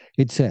world.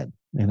 It said,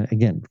 and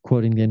again,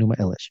 quoting the Enuma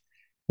Elish,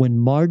 when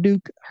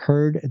Marduk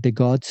heard the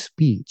god's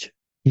speech,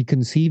 he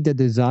conceived a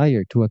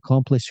desire to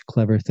accomplish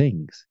clever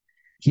things.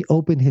 He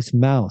opened his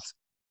mouth,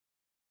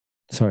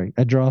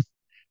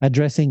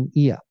 addressing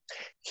Ea.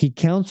 He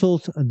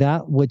counsels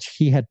that which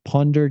he had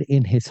pondered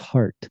in his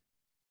heart.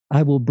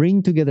 I will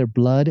bring together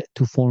blood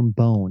to form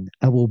bone.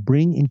 I will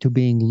bring into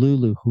being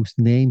Lulu, whose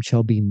name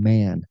shall be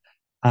man.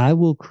 I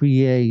will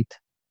create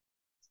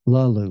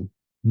Lalu,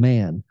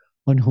 man,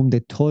 on whom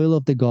the toil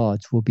of the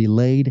gods will be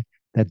laid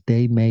that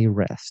they may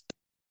rest.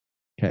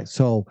 Okay,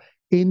 so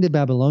in the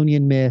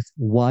Babylonian myth,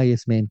 why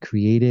is man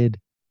created?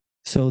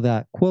 So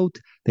that, quote,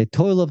 the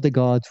toil of the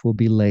gods will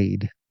be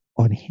laid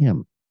on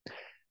him.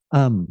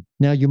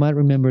 Now, you might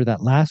remember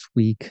that last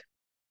week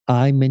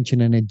I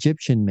mentioned an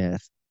Egyptian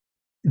myth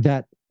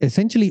that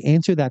essentially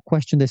answered that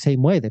question the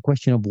same way, the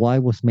question of why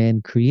was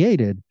man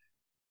created?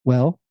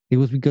 Well, it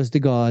was because the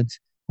gods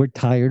were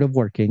tired of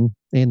working.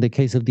 In the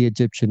case of the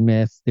Egyptian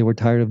myth, they were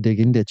tired of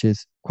digging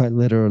ditches, quite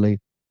literally.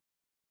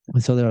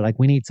 And so they're like,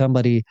 we need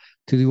somebody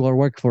to do our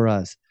work for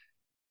us.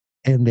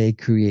 And they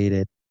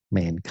created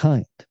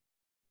mankind.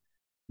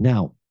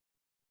 Now,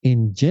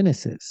 in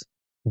Genesis,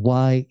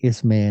 why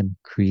is man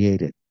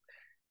created?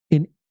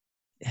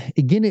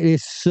 again, it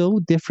is so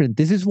different.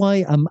 This is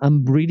why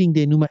I'm reading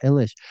the Enuma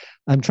Elish.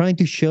 I'm trying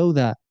to show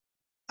that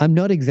I'm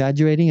not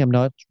exaggerating. I'm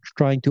not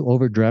trying to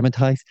over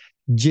dramatize.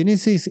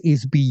 Genesis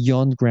is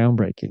beyond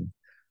groundbreaking.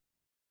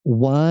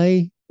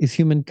 Why is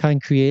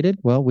humankind created?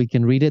 Well, we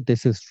can read it.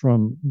 This is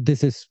from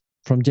Genesis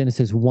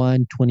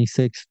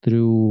 1:26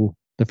 through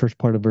the first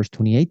part of verse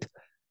 28.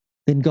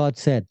 Then God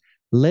said,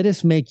 "Let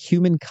us make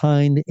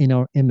humankind in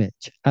our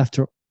image,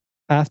 after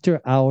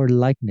our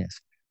likeness,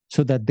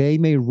 so that they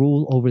may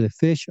rule over the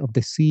fish of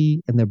the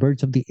sea and the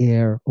birds of the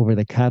air, over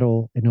the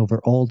cattle and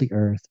over all the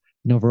earth,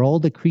 and over all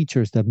the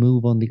creatures that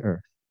move on the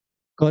earth."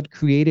 God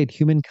created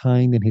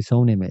humankind in his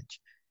own image.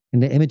 In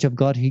the image of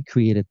God, he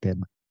created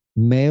them.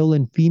 Male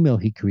and female,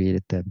 he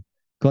created them.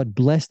 God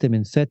blessed them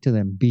and said to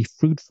them, "Be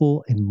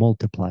fruitful and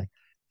multiply,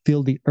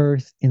 fill the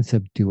earth and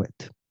subdue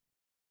it."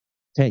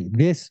 Okay,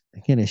 this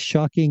again is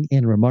shocking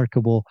and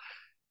remarkable.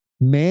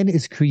 Man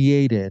is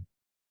created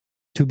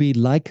to be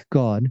like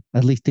God,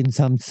 at least in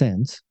some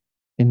sense,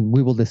 and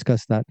we will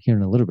discuss that here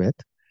in a little bit,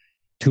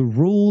 to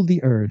rule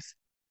the earth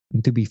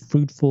and to be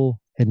fruitful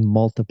and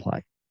multiply.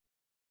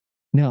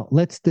 Now,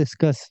 let's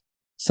discuss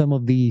some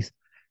of these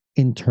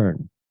in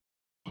turn.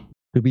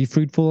 To be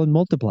fruitful and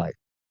multiply.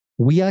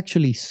 We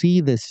actually see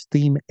this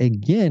theme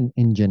again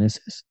in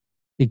Genesis.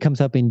 It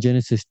comes up in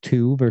Genesis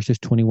 2, verses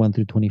 21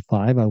 through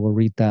 25. I will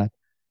read that.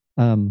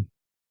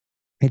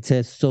 It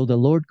says, "So the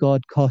Lord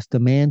God caused the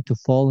man to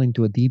fall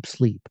into a deep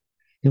sleep.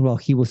 And while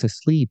he was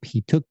asleep,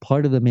 he took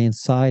part of the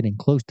man's side and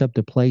closed up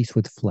the place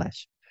with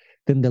flesh.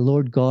 Then the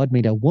Lord God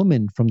made a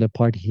woman from the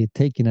part he had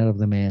taken out of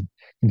the man,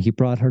 and he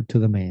brought her to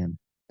the man.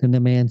 Then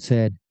the man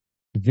said,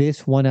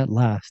 'This one at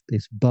last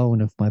is bone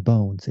of my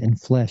bones and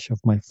flesh of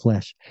my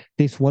flesh.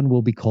 This one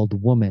will be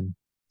called woman,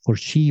 for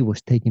she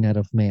was taken out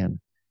of man.'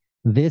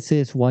 This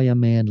is why a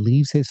man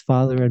leaves his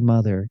father and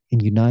mother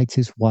and unites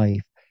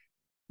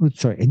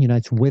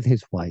with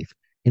his wife,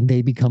 and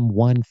they become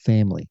one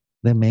family.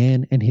 The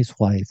man and his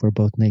wife were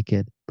both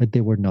naked, but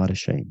they were not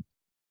ashamed."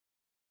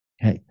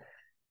 Okay.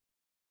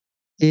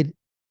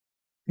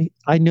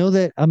 I know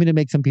that I'm going to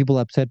make some people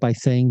upset by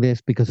saying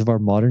this because of our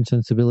modern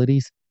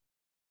sensibilities,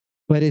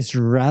 but it's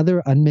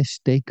rather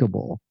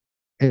unmistakable.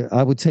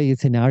 I would say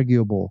it's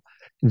inarguable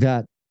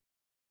that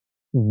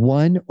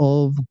one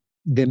of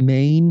the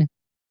main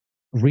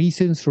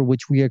reasons for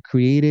which we are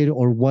created,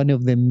 or one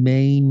of the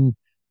main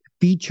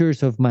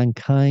features of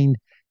mankind,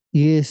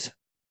 is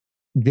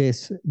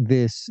this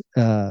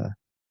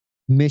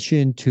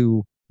mission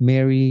to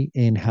marry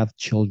and have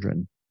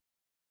children.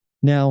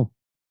 Now,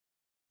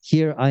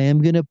 here I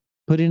am going to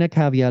put in a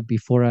caveat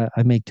before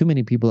I make too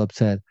many people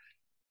upset.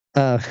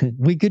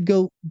 We could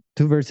go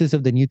to verses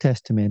of the New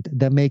Testament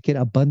that make it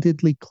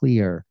abundantly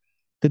clear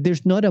that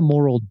there's not a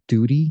moral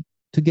duty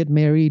to get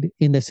married,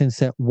 in the sense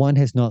that one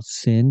has not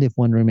sinned if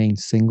one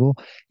remains single.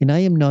 And I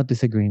am not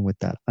disagreeing with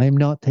that. I am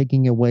not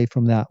taking away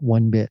from that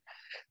one bit.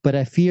 But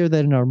I fear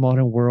that in our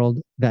modern world,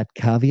 that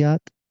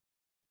caveat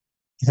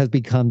has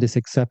become this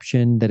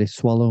exception that is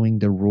swallowing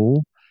the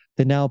rule.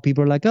 That now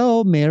people are like,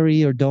 "Oh,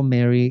 marry or don't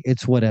marry,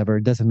 it's whatever.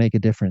 It doesn't make a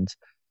difference."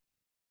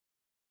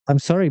 I'm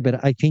sorry,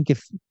 but I think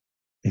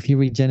if you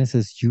read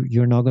Genesis,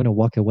 you're not going to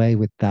walk away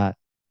with that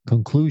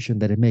conclusion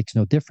that it makes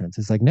no difference.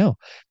 It's like, no,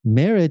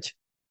 marriage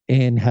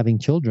and having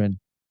children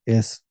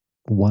is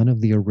one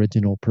of the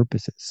original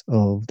purposes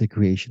of the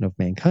creation of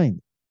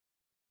mankind.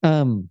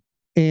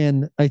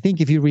 And I think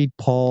if you read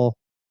Paul,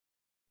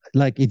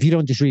 like if you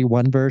don't just read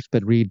one verse,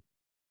 but read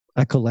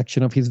a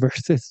collection of his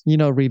verses,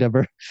 read a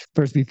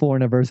verse before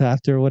and a verse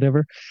after, or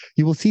whatever,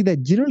 you will see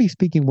that generally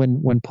speaking,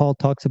 when Paul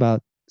talks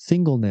about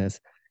singleness,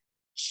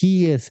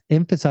 he is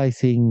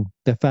emphasizing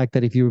the fact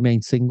that if you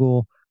remain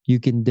single, you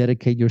can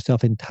dedicate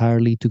yourself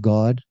entirely to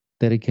God,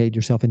 dedicate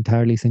yourself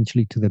entirely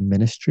essentially to the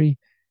ministry.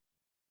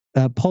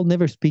 Paul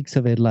never speaks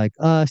of it like,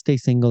 stay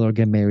single or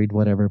get married,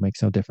 whatever,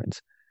 makes no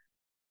difference.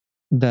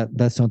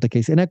 That's not the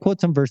case. And I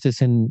quote some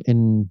verses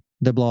in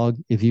the blog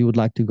if you would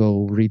like to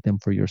go read them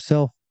for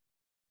yourself.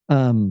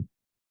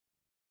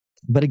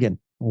 But again,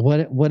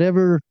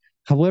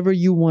 however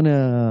you want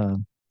to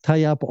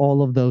tie up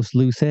all of those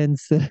loose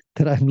ends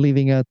that I'm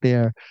leaving out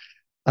there,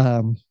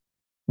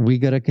 we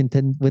got to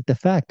contend with the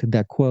fact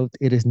that, quote,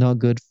 "It is not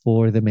good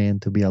for the man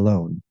to be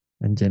alone,"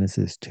 in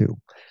Genesis 2.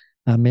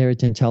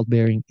 Marriage and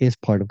childbearing is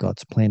part of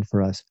God's plan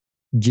for us,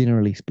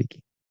 generally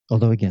speaking.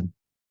 Although, again,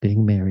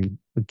 getting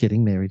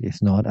married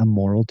is not a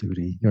moral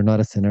duty. You're not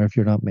a sinner if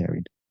you're not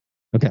married.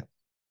 Okay.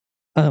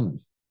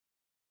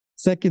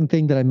 Second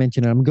thing that I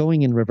mentioned, I'm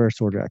going in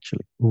reverse order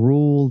actually.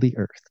 Rule the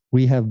earth.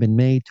 We have been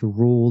made to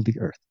rule the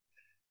earth.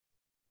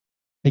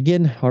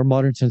 Again, our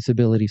modern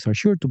sensibilities are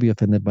sure to be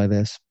offended by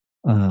this.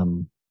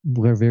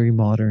 We're very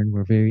modern,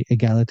 we're very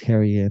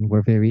egalitarian,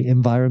 we're very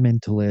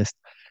environmentalist.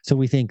 So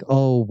we think,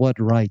 oh, what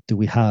right do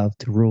we have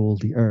to rule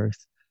the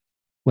earth?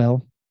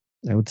 Well,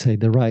 I would say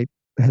the right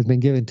has been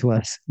given to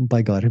us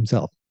by God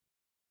himself.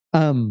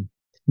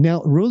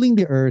 Now, ruling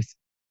the earth,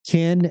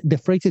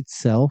 the phrase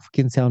itself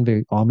can sound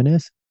very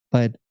ominous,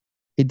 but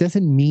it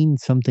doesn't mean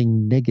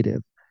something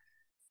negative.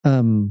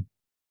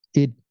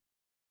 It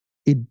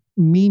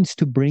means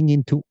to bring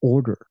into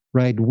order,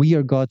 right? We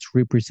are God's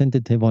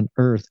representative on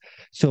earth.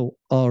 So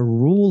our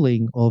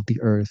ruling of the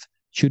earth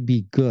should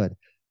be good.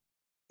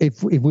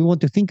 If we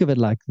want to think of it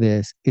like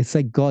this, it's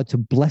like God's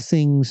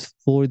blessings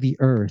for the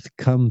earth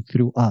come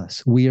through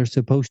us. We are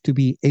supposed to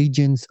be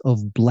agents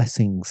of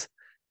blessings.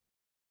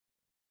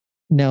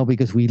 Now,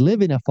 because we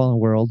live in a fallen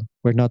world,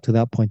 we're not to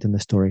that point in the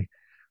story.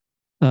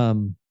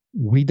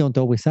 We don't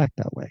always act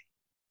that way.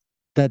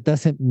 That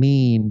doesn't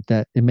mean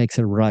that it makes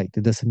it right.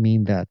 It doesn't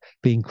mean that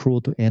being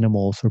cruel to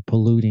animals or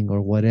polluting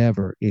or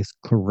whatever is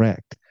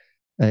correct.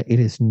 It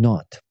is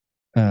not.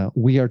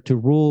 We are to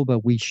rule, but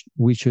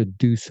we should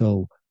do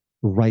so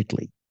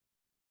rightly.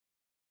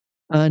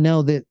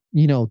 Now that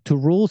to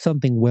rule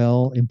something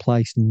well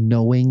implies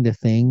knowing the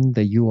thing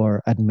that you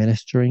are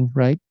administering,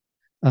 right?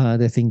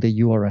 The thing that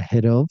you are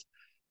ahead of,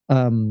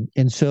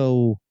 and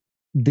so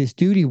this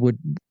duty would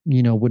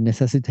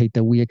necessitate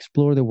that we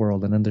explore the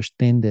world and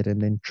understand it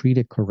and then treat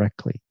it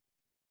correctly.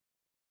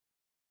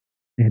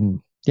 And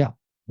yeah,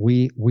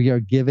 we are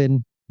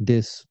given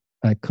this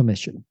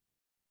commission.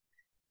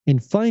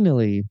 And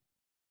finally,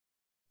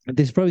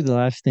 this is probably the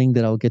last thing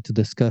that I'll get to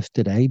discuss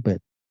today, but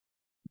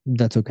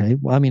that's okay.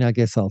 Well, I mean, I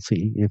guess I'll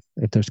see if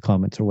there's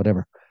comments or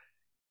whatever.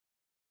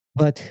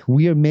 But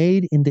we are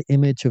made in the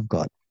image of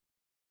God.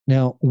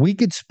 Now, we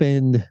could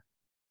spend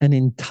an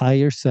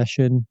entire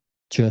session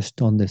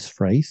just on this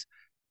phrase.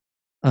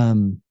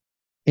 And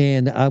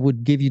I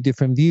would give you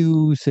different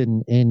views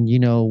and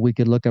we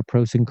could look at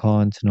pros and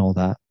cons and all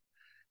that.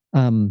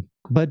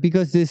 But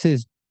because this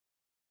is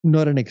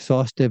not an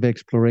exhaustive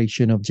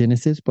exploration of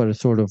Genesis, but a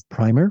sort of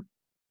primer,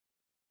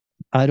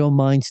 I don't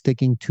mind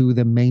sticking to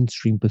the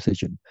mainstream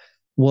position,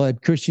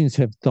 what Christians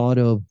have thought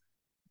of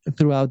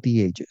throughout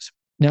the ages.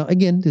 Now,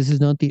 again, this is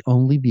not the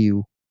only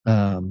view,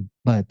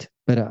 but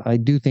I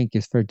do think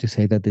it's fair to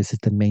say that this is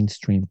the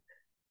mainstream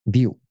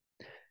view.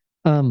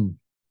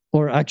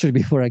 Or actually,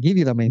 before I give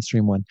you the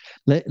mainstream one,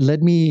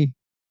 let me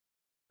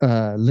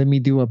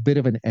do a bit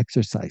of an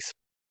exercise.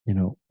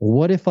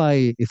 What if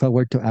I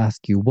were to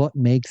ask you, what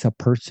makes a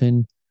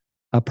person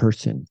a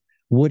person?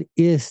 What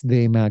is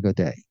the Imago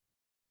Dei?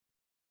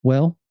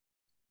 Well,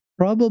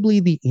 probably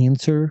the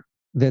answer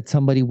that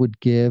somebody would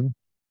give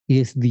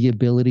is the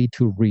ability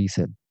to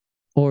reason.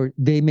 Or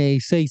they may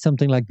say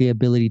something like the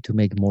ability to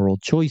make moral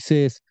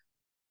choices,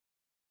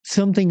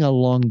 something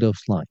along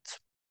those lines.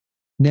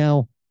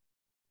 Now,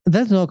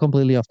 that's not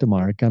completely off the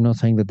mark. I'm not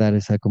saying that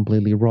is a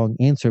completely wrong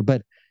answer,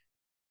 but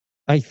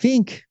I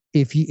think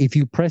if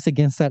you press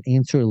against that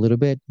answer a little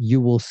bit,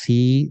 you will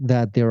see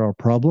that there are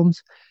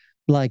problems.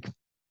 Like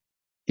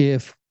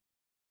if,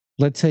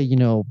 let's say,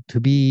 to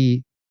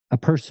be a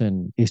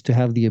person is to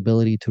have the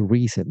ability to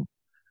reason.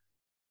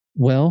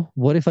 Well,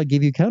 what if I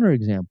give you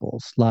counterexamples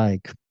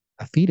like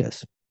a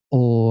fetus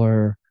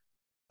or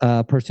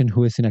a person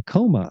who is in a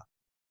coma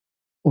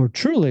or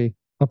truly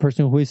a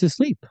person who is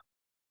asleep,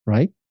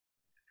 right?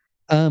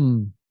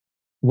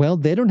 Well,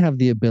 they don't have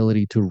the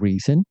ability to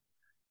reason.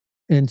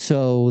 And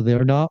so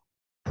they're not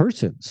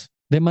persons.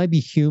 They might be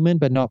human,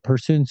 but not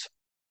persons.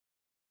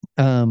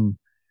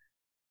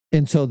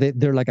 And so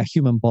they're like a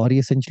human body,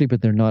 essentially,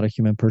 but they're not a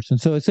human person.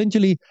 So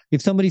essentially,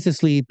 if somebody's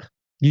asleep,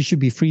 you should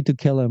be free to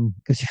kill him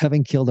because you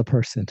haven't killed a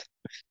person.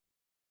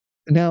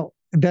 Now,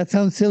 that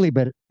sounds silly,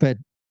 but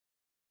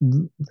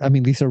I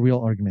mean, these are real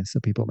arguments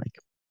that people make.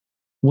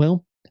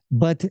 Well,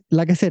 but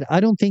like I said, I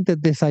don't think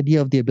that this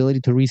idea of the ability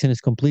to reason is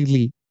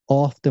completely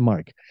off the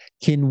mark.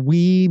 Can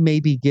we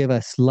maybe give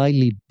a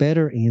slightly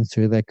better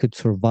answer that could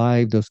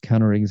survive those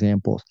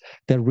counterexamples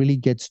that really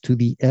gets to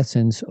the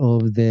essence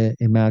of the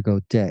Imago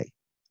Dei?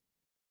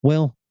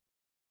 Well,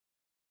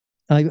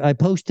 I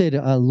posted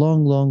a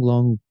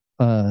long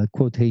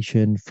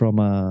quotation from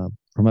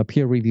a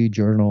peer-reviewed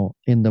journal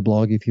in the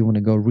blog if you want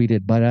to go read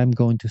it, but I'm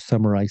going to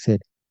summarize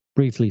it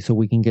briefly so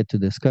we can get to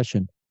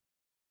discussion.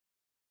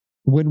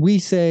 When we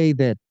say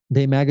that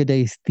the Imago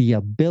Dei is the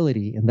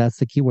ability, and that's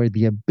the key word,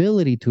 the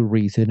ability to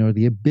reason or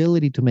the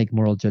ability to make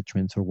moral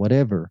judgments or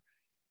whatever,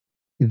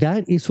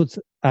 that is what's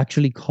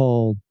actually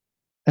called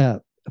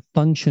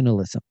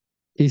functionalism.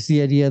 It's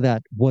the idea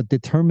that what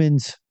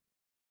determines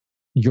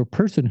your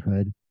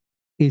personhood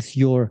is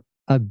your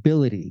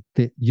ability,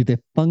 the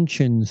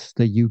functions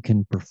that you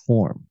can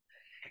perform.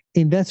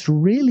 And that's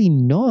really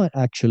not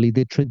actually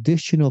the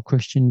traditional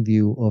Christian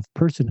view of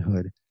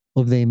personhood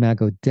of the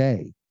Imago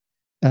Dei.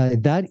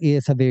 That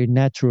is a very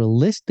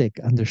naturalistic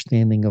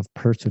understanding of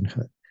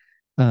personhood,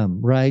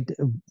 right?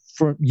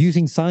 For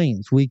using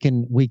science, we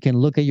can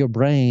look at your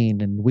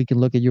brain and we can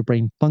look at your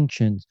brain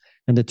functions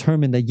and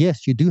determine that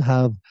yes, you do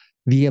have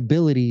the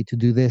ability to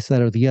do this,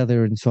 that, or the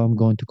other, and so I'm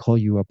going to call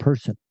you a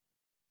person.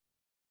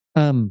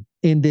 In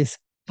this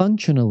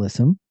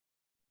functionalism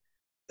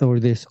or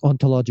this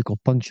ontological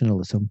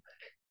functionalism,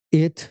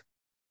 it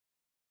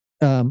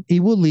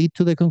will lead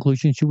to the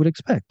conclusions you would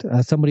expect.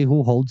 Somebody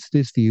who holds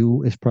this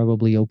view is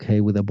probably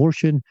okay with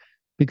abortion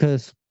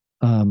because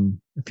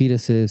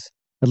fetuses,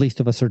 at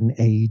least of a certain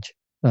age,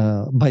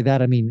 by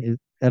that I mean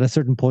at a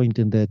certain point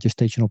in the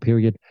gestational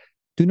period,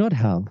 do not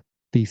have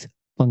these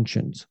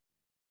functions.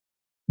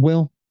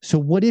 Well, So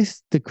what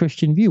is the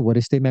Christian view? What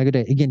is the Imago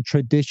Dei? Again,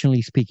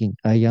 traditionally speaking,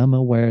 I am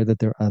aware that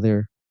there are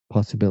other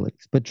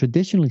possibilities, but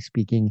traditionally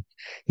speaking,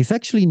 it's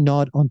actually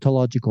not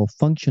ontological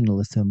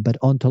functionalism, but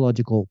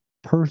ontological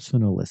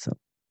personalism.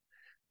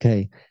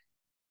 Okay.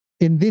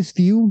 In this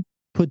view,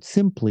 put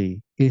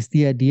simply, is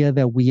the idea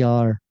that we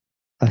are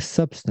a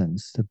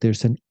substance, that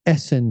there's an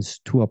essence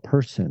to a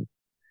person.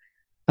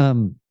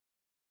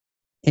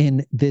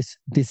 And this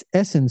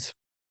essence,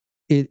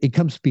 it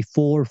comes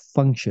before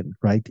function,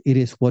 right? It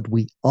is what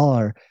we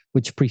are,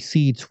 which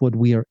precedes what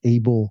we are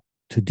able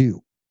to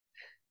do.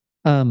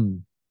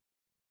 Um,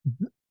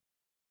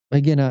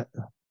 again,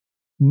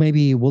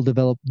 maybe we'll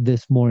develop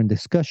this more in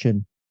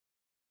discussion,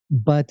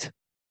 but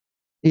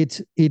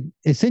it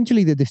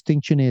essentially the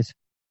distinction is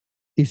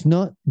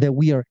not that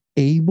we are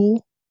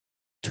able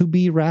to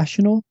be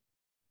rational.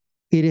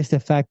 It is the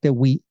fact that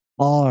we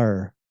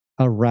are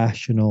a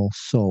rational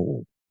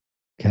soul.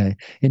 Okay.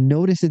 And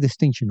notice the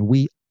distinction.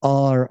 We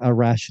are a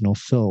rational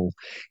soul.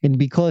 And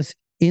because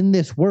in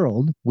this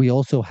world, we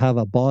also have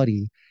a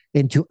body,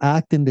 and to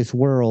act in this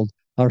world,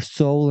 our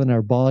soul and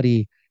our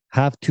body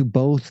have to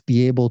both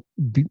be able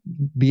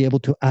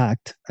to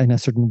act in a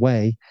certain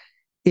way.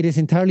 It is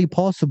entirely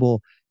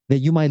possible that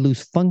you might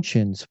lose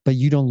functions, but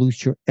you don't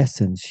lose your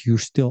essence. You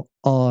still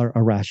are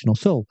a rational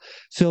soul.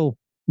 So,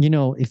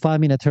 if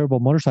I'm in a terrible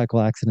motorcycle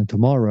accident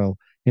tomorrow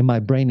and my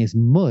brain is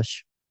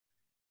mush,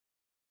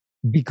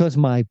 because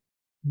my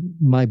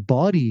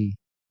body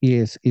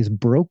is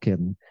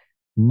broken,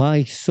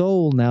 my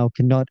soul now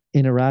cannot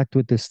interact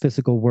with this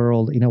physical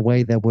world in a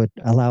way that would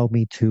allow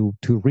me to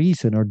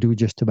reason or do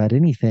just about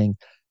anything,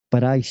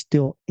 but I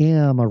still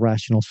am a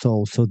rational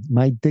soul, so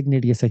my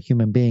dignity as a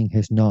human being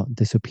has not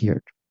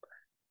disappeared.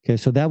 Okay,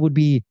 so that would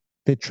be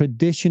the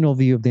traditional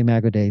view of the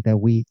Imago Dei, that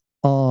we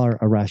are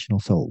a rational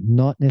soul,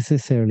 not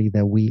necessarily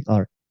that we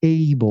are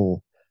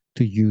able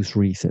to use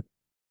reason.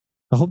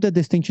 I hope that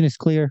distinction is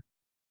clear.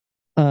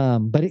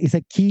 But it's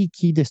a key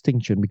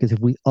distinction, because if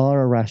we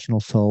are a rational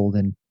soul,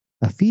 then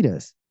a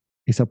fetus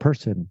is a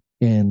person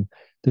and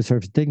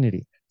deserves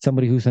dignity.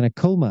 Somebody who's in a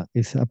coma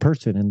is a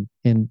person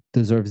and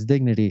deserves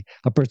dignity.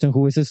 A person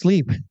who is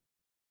asleep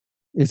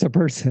is a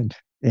person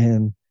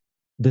and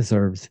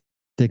deserves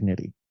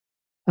dignity.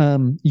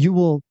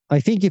 I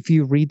think if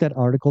you read that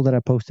article that I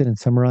posted and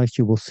summarized,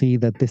 you will see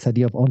that this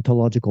idea of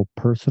ontological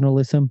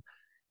personalism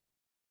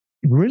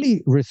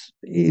really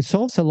it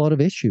solves a lot of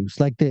issues,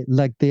 like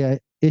the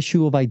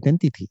issue of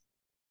identity.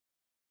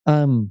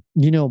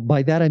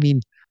 By that I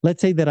mean,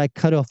 let's say that I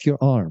cut off your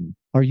arm.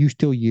 Are you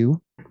still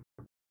you?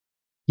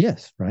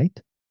 Yes, right?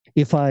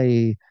 If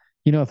I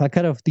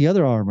cut off the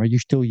other arm, are you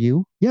still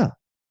you? Yeah.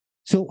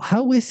 So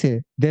how is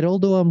it that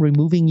although I'm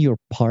removing your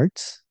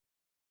parts,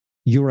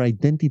 your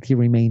identity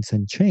remains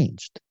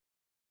unchanged?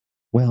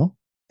 Well,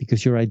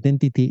 because your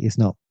identity is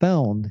not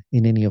found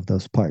in any of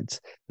those parts,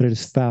 but it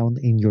is found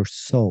in your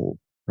soul,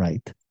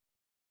 right?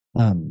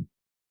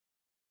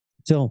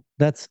 So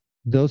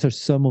those are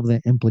some of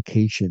the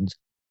implications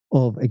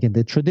of, again,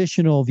 the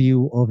traditional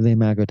view of the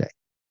Imago Dei.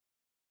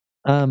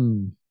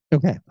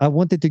 Okay, I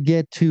wanted to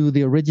get to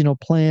the original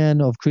plan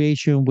of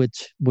creation,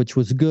 which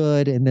was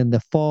good, and then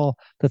the fall.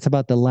 That's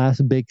about the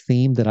last big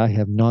theme that I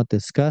have not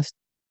discussed.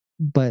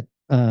 But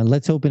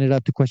let's open it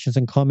up to questions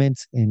and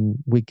comments, and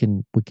we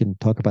can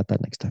talk about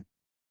that next time.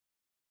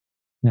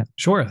 Yeah,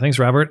 sure. Thanks,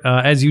 Robert.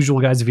 As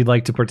usual, guys, if you'd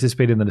like to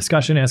participate in the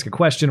discussion, ask a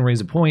question,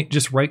 raise a point,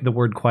 just write the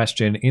word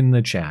question in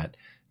the chat.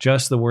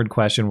 Just the word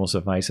question will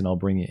suffice, and I'll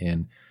bring it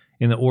in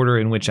the order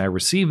in which I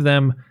receive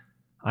them.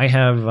 I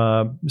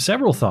have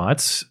several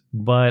thoughts,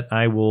 but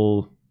I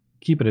will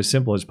keep it as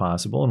simple as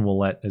possible, and we'll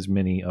let as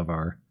many of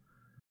our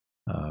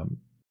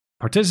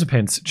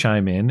participants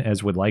chime in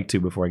as would like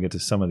to before I get to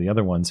some of the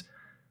other ones.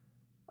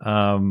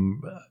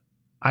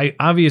 I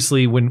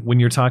obviously, when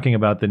you're talking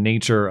about the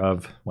nature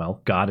of,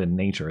 well, God and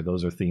nature,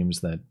 those are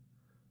themes that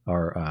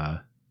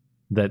are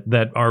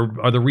that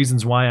are the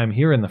reasons why I'm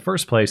here in the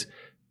first place.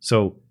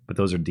 So, but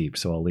those are deep,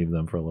 so I'll leave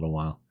them for a little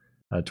while.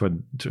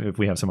 If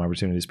we have some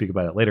opportunity to speak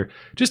about it later.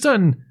 Just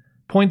on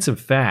points of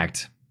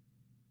fact,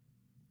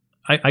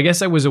 I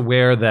guess I was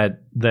aware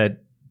that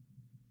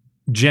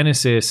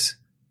Genesis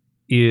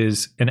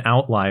is an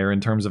outlier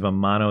in terms of a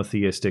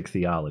monotheistic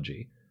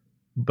theology.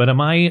 But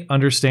am I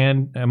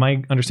understanding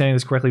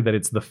this correctly, that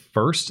it's the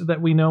first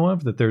that we know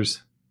of, that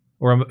there's,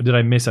 or did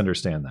I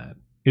misunderstand that?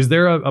 Is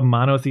there a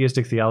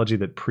monotheistic theology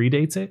that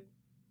predates it?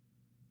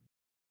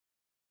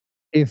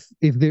 If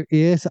there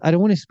is, I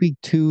don't want to speak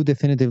too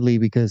definitively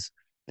because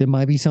there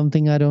might be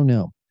something I don't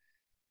know.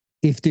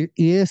 If there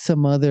is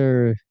some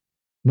other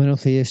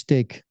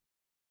monotheistic,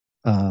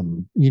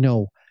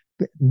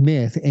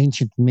 myth,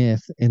 ancient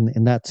myth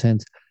in that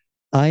sense,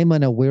 I'm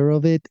unaware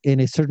of it, and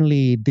it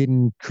certainly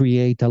didn't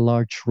create a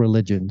large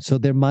religion. So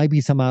there might be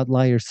some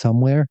outliers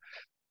somewhere,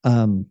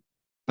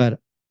 but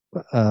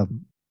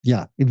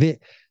yeah,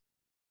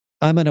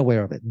 I'm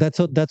unaware of it. That's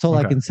all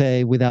okay. I can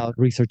say without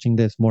researching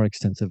this more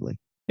extensively.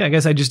 Yeah, I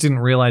guess I just didn't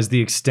realize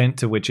the extent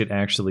to which it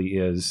actually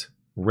is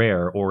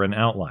rare or an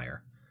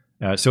outlier.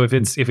 So if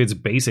it's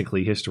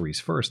basically history's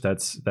first,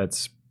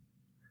 that's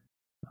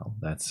Well,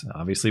 that's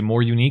obviously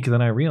more unique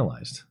than I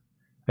realized.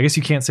 I guess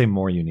you can't say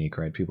more unique,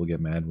 right? People get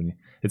mad when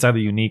it's either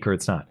unique or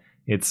it's not.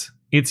 It's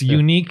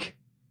unique,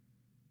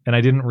 and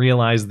I didn't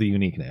realize the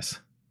uniqueness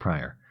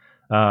prior.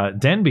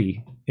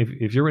 Denby,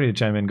 if you're ready to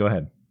chime in, go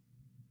ahead.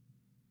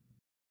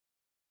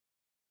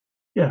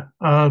 Yeah.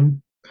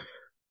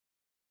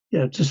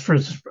 Just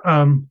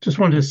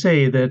wanted to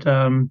say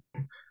that,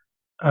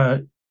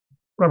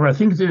 Robert, I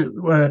think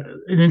that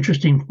an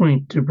interesting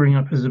point to bring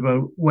up is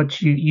about what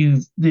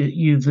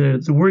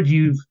the word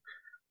you've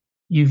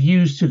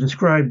used to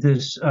describe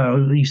this.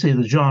 You say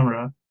the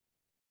genre,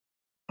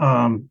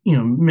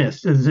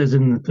 myth, as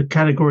in the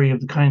category of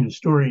the kind of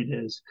story it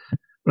is.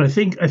 But I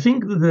think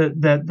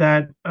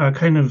that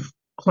kind of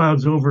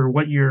clouds over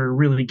what you're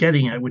really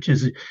getting at, which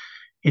is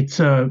it's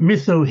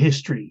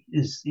mytho-history,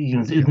 is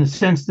in the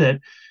sense that,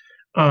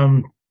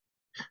 and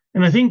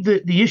I think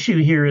that the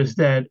issue here is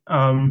that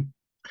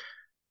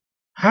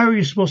how are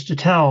you supposed to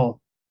tell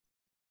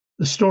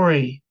the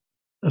story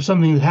of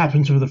something that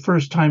happens for the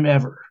first time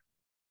ever?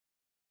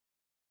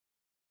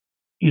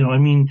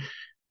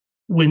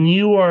 When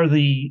you are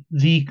the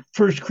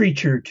first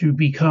creature to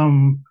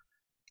become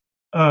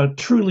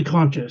truly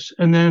conscious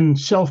and then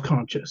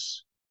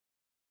self-conscious,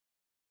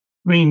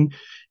 you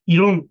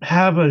don't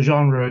have a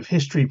genre of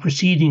history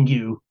preceding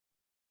you,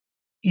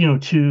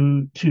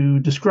 to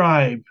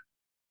describe,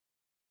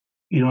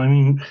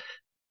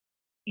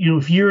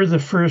 if you're the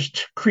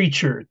first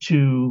creature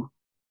to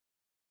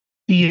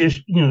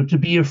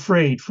be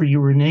afraid for you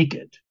were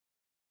naked,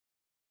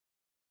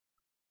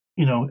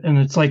 and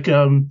it's like,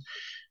 you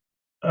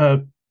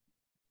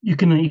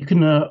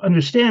can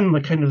understand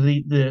the kind of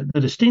the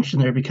distinction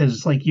there, because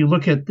it's like you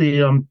look at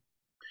the,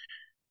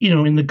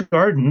 in the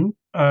garden,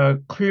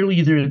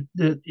 clearly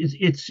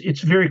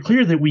it's very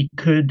clear that we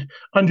could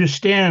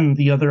understand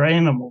the other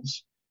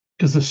animals,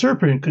 because the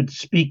serpent could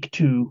speak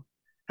to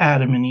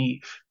Adam and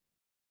Eve,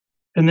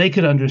 and they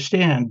could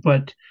understand.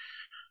 But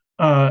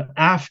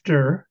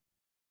after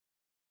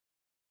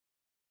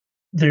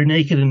they're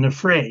naked and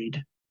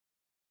afraid,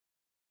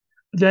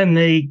 then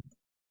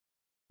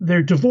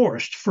they're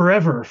divorced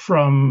forever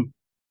from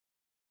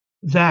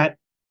that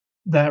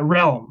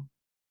realm,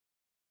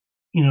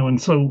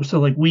 and so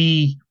like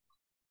we,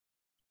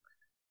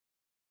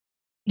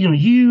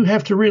 you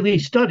have to really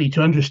study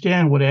to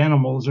understand what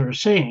animals are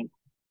saying.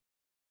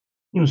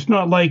 It's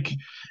not like,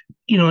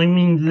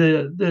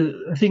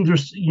 I think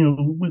there's,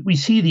 we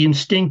see the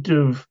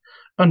instinctive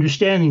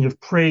understanding of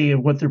prey,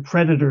 of what their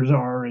predators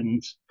are,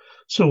 and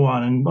so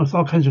on, and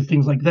all kinds of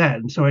things like that.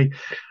 And so I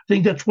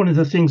think that's one of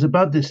the things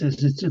about this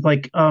is it's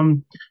like,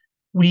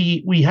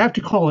 we have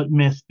to call it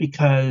myth,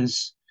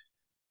 because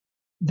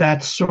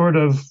that's sort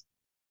of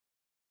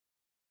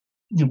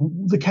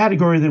the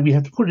category that we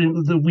have to put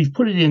in, that we've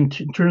put it in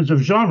terms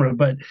of genre.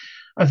 But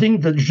I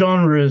think that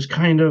genre is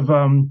kind of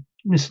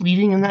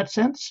misleading in that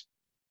sense.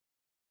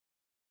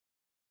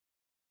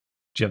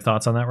 Do you have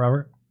thoughts on that,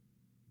 Robert?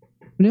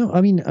 No,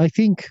 I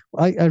think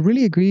I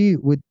really agree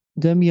with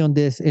Demi on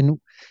this. And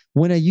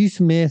when I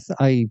use myth,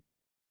 I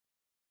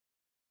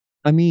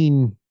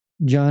mean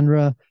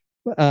genre,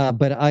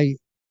 but I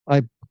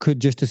could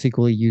just as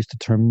equally use the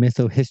term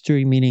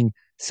mytho-history, meaning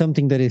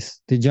something that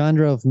is the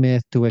genre of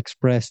myth to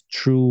express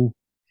true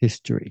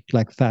history,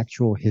 like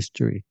factual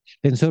history.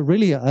 And so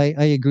really,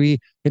 I agree.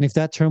 And if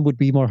that term would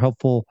be more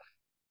helpful,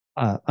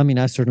 I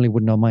certainly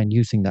would not mind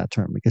using that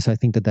term, because I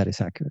think that is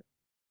accurate.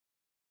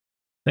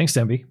 Thanks,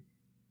 Demby.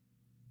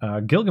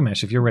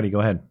 Gilgamesh, if you're ready, go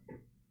ahead.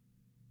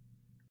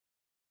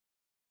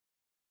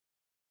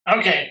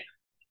 Okay.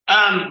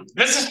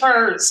 This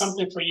is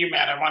something for you,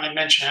 Matt, I want to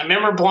mention. I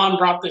remember Blonde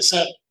brought this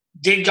up.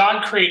 Did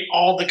God create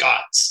all the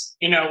gods?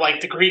 Like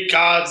the Greek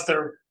gods,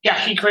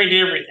 he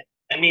created everything.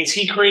 That means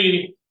he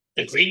created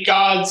the Greek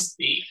gods,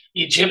 the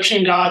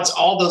Egyptian gods,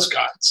 all those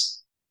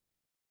gods.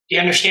 Do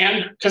you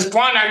understand? Because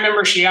Blonde, I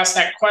remember she asked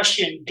that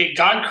question, did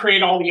God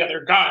create all the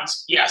other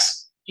gods?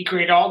 Yes, he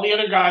created all the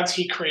other gods.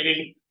 He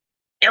created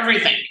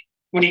everything.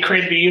 When he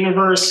created the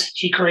universe,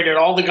 he created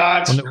all the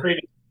gods.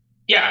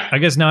 Yeah. I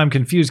guess now I'm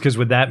confused, because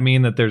would that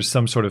mean that there's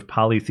some sort of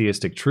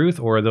polytheistic truth,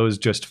 or are those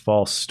just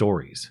false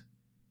stories?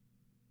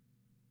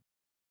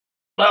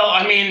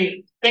 Well,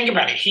 think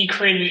about it. He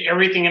created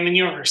everything in the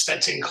universe.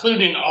 That's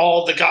including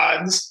all the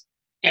gods.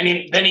 And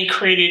then he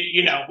created,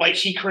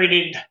 he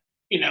created,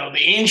 the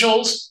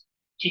angels.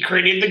 He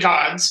created the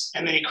gods,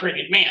 and then he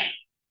created man.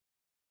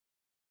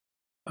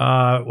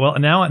 Well,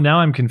 now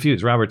I'm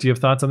confused. Robert, do you have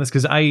thoughts on this?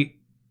 Because I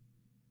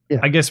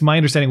guess my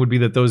understanding would be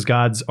that those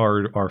gods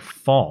are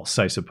false.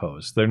 I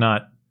suppose they're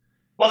not.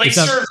 Well,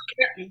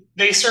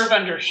 they serve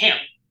under him.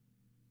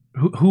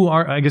 Who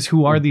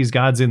are these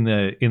gods in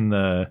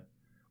the?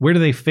 Where do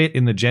they fit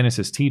in the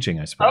Genesis teaching,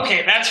 I suppose?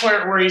 Okay, that's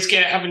where he's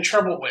having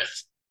trouble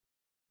with.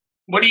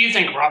 What do you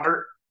think,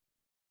 Robert?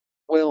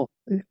 Well,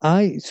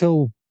 I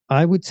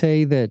would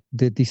say that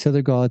these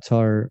other gods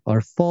are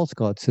false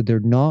gods, so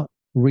they're not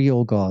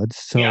real gods.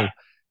 So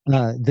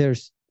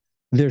there's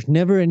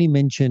never any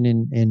mention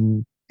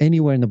in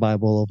anywhere in the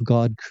Bible of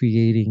God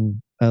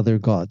creating other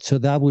gods. So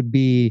that would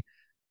be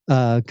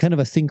kind of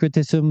a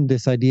syncretism,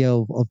 this idea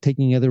of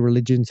taking other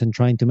religions and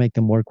trying to make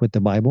them work with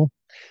the Bible.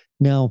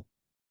 Now,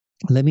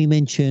 let me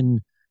mention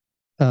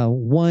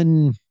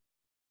one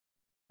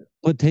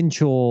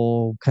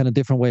potential kind of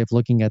different way of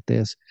looking at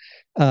this.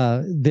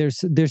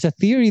 There's a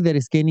theory that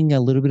is gaining a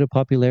little bit of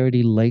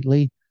popularity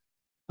lately,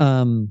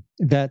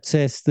 that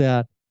says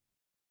that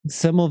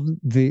some of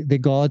the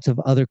gods of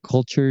other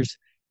cultures,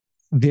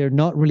 they're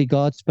not really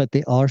gods, but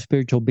they are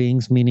spiritual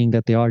beings, meaning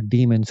that they are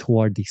demons who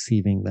are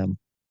deceiving them.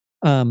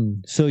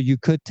 So you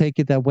could take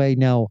it that way.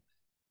 Now,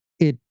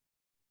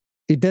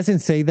 it doesn't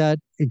say that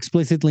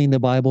explicitly in the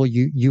Bible.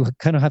 You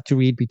kind of have to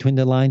read between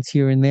the lines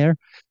here and there.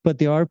 But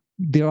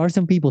there are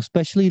some people,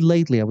 especially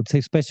lately, I would say,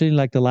 especially in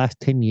like the last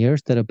 10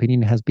 years, that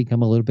opinion has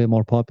become a little bit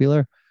more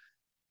popular.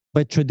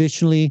 But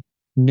traditionally,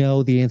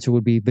 no, the answer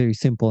would be very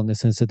simple in the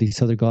sense that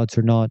these other gods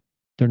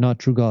they're not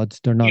true gods.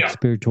 They're not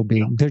spiritual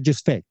beings. They're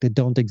just fake. They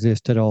don't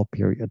exist at all,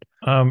 period.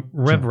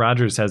 Rev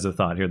Rogers has a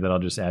thought here that I'll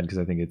just add because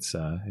I think it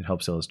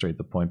helps illustrate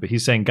the point. But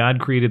he's saying God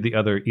created the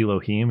other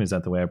Elohim. Is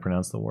that the way I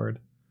pronounce the word?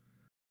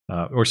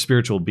 Or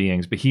spiritual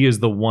beings, but he is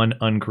the one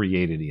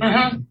uncreated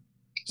Elohim.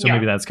 So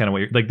maybe that's kind of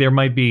what you're like.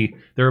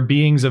 There are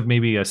beings of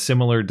maybe a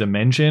similar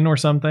dimension or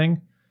something.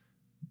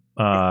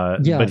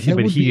 But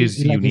he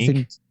is like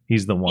unique.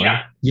 He's the one.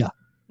 Yeah.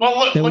 Well,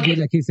 look at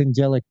like his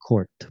angelic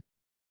court.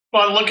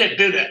 Well, look at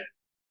Buddha.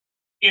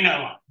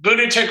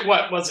 Buddha took,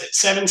 what was it,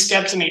 7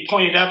 steps, and he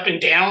pointed up and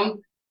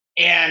down.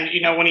 And,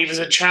 when he was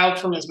a child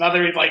from his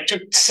mother, he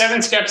took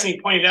 7 steps and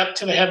he pointed up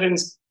to the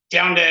heavens,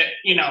 down to,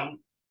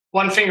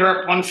 1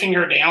 finger up, 1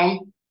 finger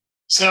down.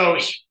 So,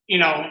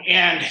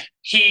 and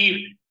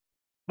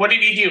what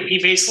did he do? He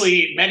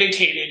basically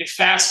meditated,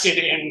 fasted,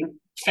 and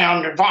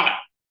found nirvana,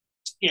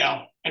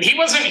 and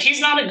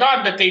he's not a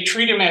god, but they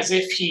treat him as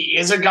if he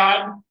is a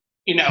god,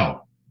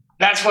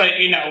 That's what,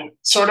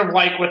 sort of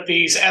like with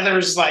these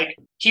others, like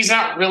he's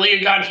not really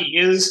a god. He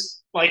is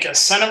like a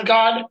son of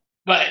God,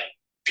 but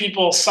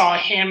people saw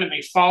him and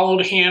they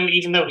followed him,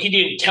 even though he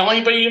didn't tell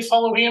anybody to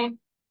follow him.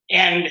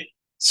 And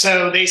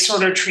so they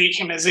sort of treat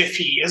him as if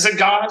he is a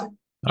god,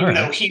 even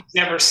though he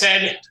never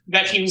said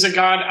that he was a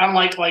god.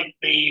 Unlike like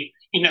the,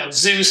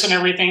 Zeus and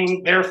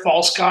everything, they're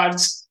false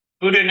gods.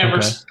 Buddha never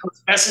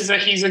professes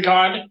that he's a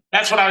god.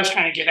 That's what I was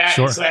trying to get at.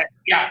 Sure. Is that,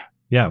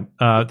 Yeah.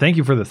 Thank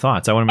you for the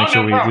thoughts. I want to make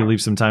sure we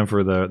leave some time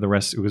for the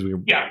rest because we're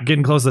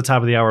getting close to the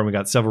top of the hour and we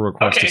got several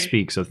requests to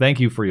speak. So thank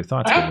you for your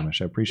thoughts,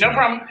 Gilgamesh. I appreciate it. No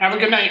problem. Have a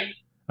good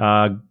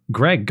night.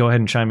 Greg, go ahead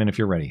and chime in if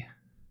you're ready.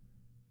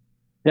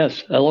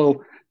 Yes.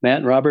 Hello, Matt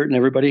and Robert and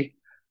everybody.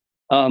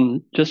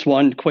 Just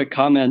one quick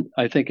comment.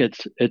 I think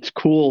it's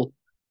cool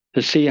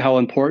to see how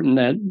important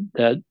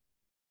that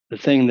the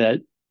thing that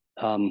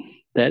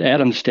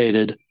Adam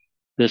stated,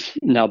 this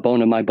now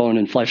bone of my bone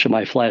and flesh of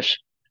my flesh.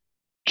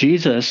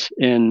 Jesus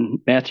in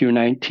Matthew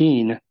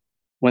 19,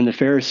 when the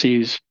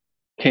Pharisees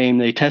came,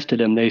 they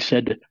tested him. They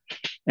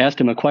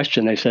asked him a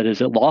question. They said,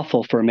 "Is it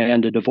lawful for a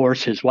man to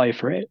divorce his wife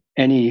for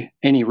any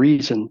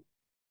reason?"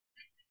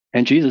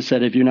 And Jesus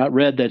said, "Have you not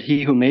read that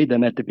he who made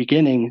them at the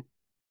beginning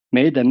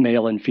made them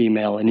male and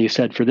female? And he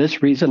said, for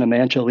this reason, a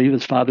man shall leave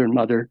his father and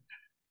mother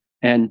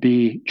and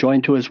be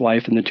joined to his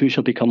wife, and the two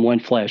shall become one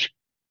flesh."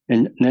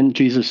 And then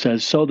Jesus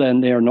says, "So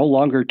then they are no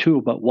longer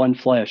two, but one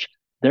flesh.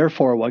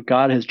 Therefore, what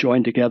God has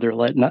joined together,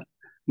 let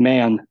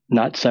man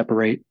not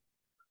separate."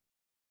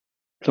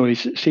 So we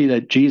see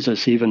that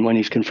Jesus, even when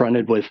he's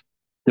confronted with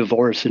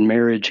divorce and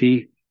marriage,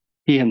 he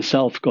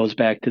himself goes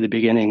back to the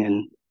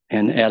beginning,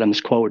 and Adam's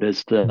quote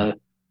as the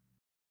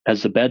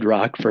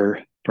bedrock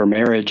for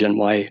marriage, and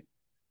why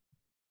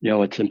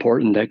it's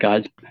important that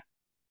God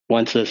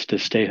wants us to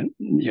stay,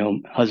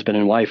 husband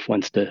and wife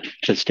wants to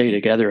stay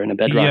together in a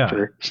bedrock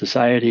for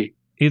society.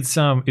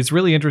 It's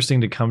really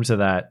interesting to come to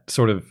that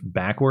sort of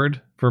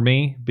backward for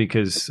me,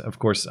 because of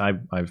course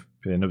I've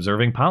been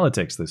observing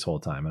politics this whole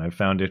time, and I've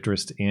found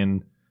interest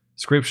in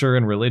scripture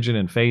and religion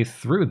and faith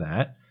through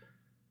that.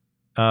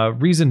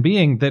 Reason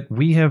being that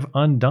we have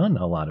undone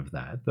a lot of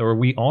that, or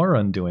we are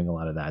undoing a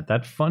lot of that.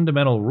 That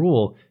fundamental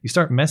rule, you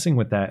start messing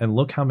with that, and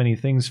look how many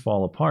things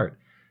fall apart.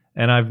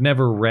 And I've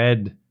never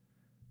read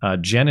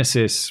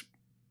Genesis.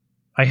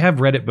 I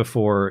have read it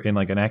before in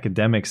like an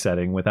academic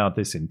setting without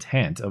this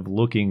intent of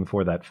looking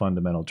for that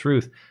fundamental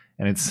truth.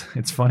 And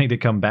it's funny to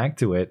come back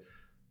to it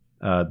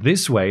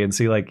this way and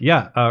see like,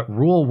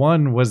 rule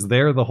 1 was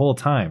there the whole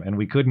time and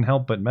we couldn't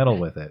help but meddle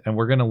with it. And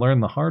we're going to learn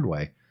the hard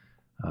way.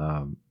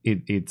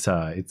 It's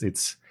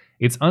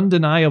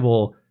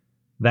undeniable,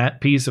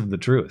 that piece of the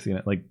truth.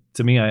 Like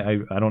to me,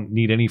 I don't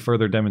need any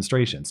further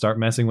demonstration. Start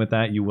messing with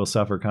that, you will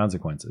suffer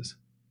consequences.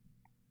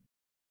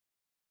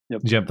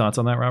 Yep. Do you have thoughts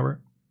on that,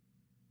 Robert?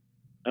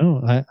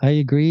 Oh, I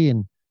agree.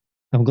 And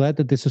I'm glad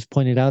that this was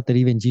pointed out, that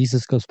even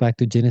Jesus goes back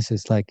to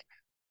Genesis. Like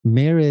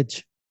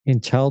marriage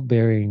and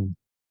childbearing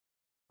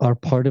are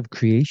part of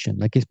creation.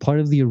 Like it's part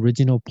of the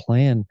original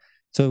plan.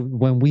 So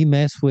when we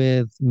mess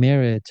with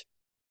marriage,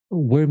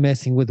 we're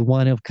messing with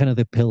one of kind of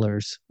the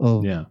pillars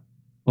of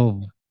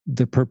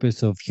the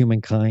purpose of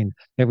humankind.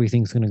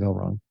 Everything's going to go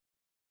wrong.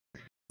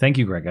 Thank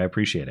you, Greg. I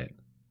appreciate it.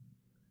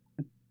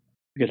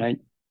 Good night.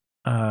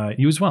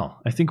 You as well.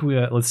 I think we,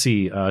 let's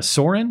see,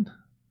 Soren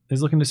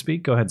is looking to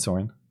speak. Go ahead,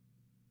 Soren.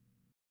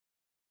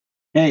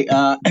 Hey,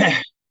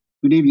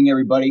 good evening,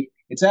 everybody.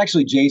 It's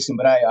actually Jason,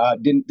 but I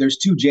didn't. There's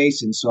two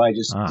Jasons, so I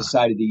just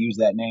decided to use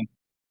that name.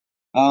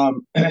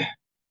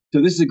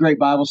 So this is a great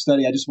Bible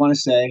study. I just want to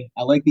say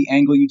I like the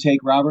angle you take,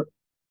 Robert.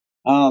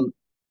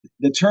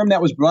 The term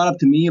that was brought up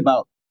to me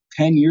about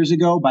 10 years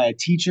ago by a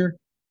teacher,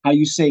 how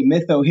you say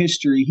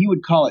mytho-history, he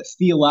would call it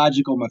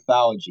theological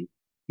mythology.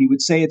 He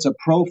would say it's a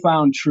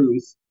profound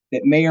truth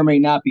that may or may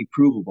not be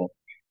provable.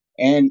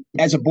 And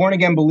as a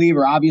born-again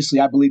believer, obviously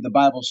I believe the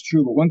Bible's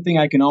true, but one thing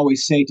I can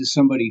always say to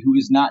somebody who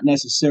is not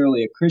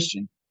necessarily a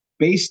Christian,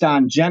 based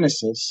on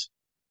Genesis,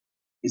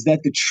 is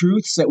that the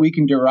truths that we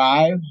can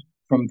derive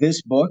from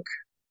this book,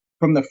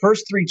 from the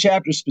first 3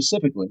 chapters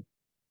specifically,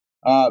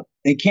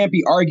 they can't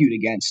be argued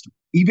against,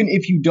 even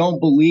if you don't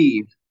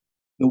believe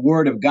the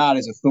Word of God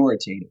is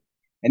authoritative.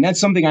 And that's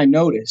something I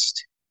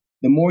noticed.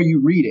 The more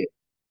you read it,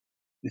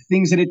 the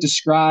things that it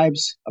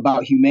describes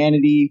about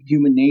humanity,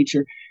 human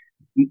nature,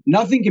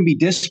 nothing can be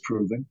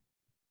disproven,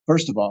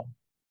 first of all,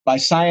 by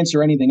science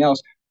or anything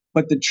else.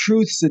 But the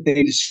truths that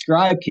they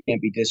describe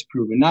can't be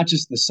disproven, not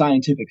just the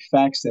scientific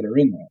facts that are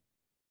in there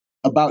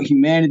about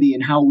humanity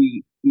and how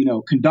we,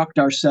 conduct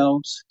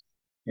ourselves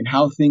and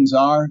how things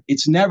are.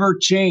 It's never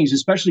changed,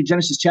 especially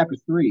Genesis chapter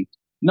 3.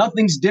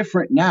 Nothing's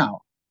different now.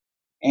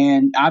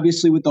 And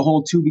obviously with the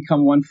whole 2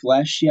 become one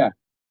flesh, yeah.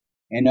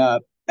 And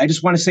I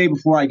just want to say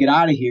before I get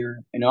out of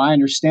here, I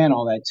understand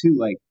all that too.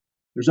 Like,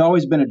 there's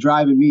always been a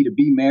drive in me to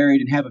be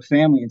married and have a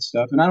family and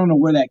stuff. And I don't know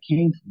where that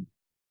came from.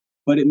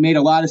 But it made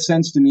a lot of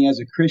sense to me as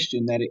a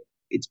Christian that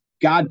it's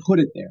God put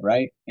it there,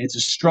 right? And it's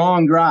a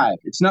strong drive.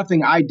 It's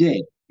nothing I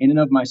did in and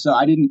of myself.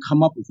 I didn't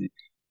come up with it.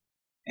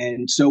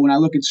 And so when I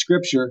look at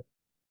Scripture,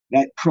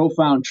 that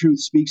profound truth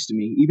speaks to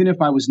me. Even if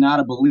I was not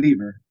a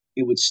believer,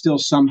 it would still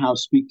somehow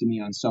speak to me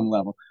on some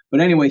level.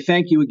 But anyway,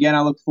 thank you again.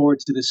 I look forward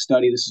to this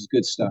study. This is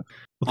good stuff.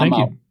 Well, thank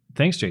you.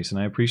 Thanks, Jason.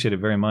 I appreciate it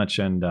very much.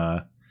 And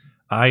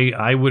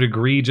I would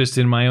agree just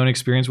in my own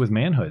experience with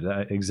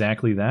manhood,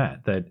 exactly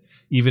that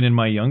even in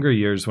my younger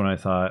years when I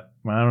thought,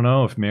 I don't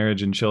know if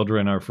marriage and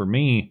children are for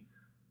me,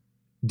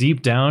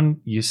 deep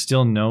down, you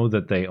still know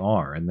that they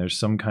are. And there's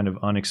some kind of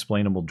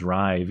unexplainable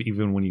drive,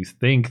 even when you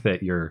think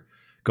that you're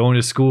going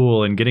to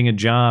school and getting a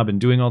job and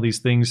doing all these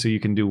things so you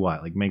can do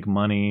what? Like make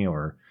money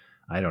or,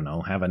 I don't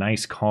know, have a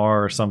nice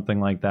car or something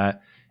like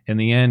that. In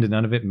the end,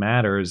 none of it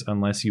matters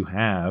unless you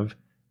have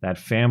that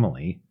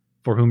family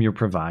for whom you're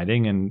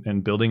providing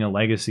and building a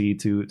legacy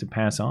to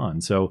pass on.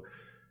 So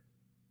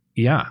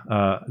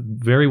yeah,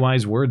 very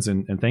wise words.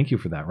 And thank you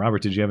for that.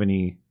 Robert, did you have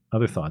any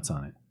other thoughts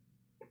on it?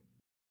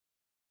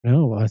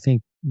 No, I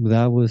think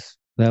that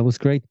was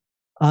great.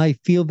 I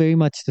feel very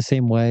much the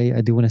same way.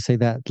 I do want to say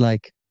that,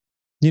 like,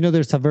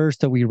 there's a verse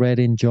that we read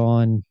in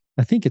John.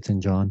 I think it's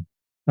in John.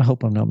 I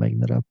hope I'm not making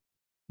that up.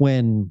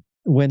 When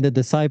the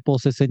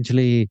disciples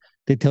essentially,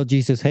 they tell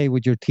Jesus, hey,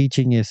 what you're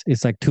teaching is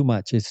like too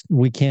much. It's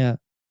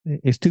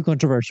too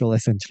controversial,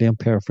 essentially. I'm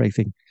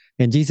paraphrasing.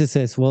 And Jesus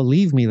says, well,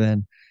 leave me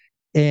then.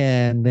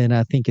 And then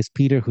I think it's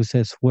Peter who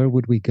says, where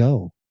would we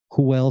go?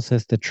 Who else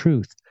has the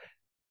truth?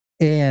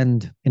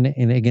 And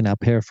again, I'll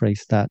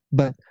paraphrase that.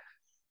 But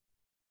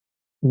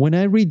when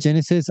I read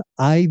Genesis,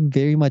 I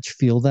very much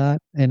feel that.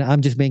 And I'm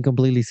just being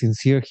completely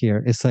sincere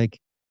here. It's like,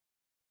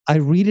 I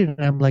read it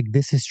and I'm like,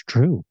 this is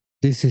true.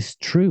 This is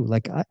true.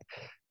 Like,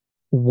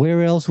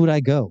 where else would I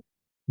go?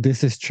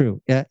 This is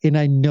true. And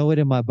I know it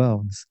in my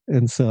bones.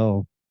 And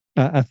so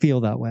I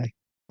feel that way.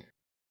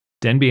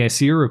 Denby, I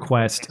see your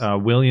request.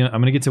 William,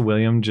 I'm going to get to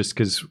William just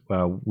because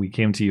we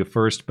came to you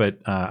first, but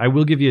I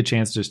will give you a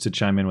chance just to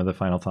chime in with a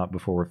final thought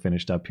before we're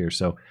finished up here.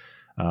 So,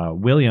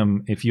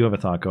 William, if you have a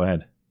thought, go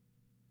ahead.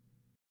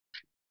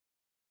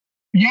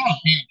 Yeah,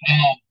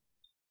 I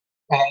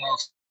don't know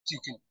if you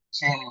can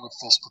hear me with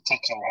this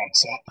particular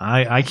headset.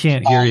 I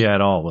can't hear you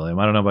at all, William.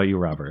 I don't know about you,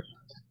 Robert.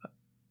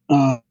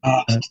 No.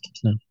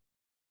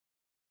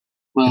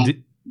 Well,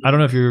 I don't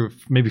know if you're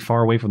maybe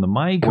far away from the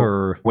mic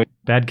or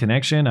bad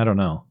connection. I don't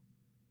know.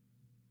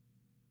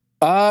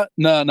 No.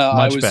 Much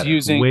I was better.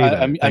 using.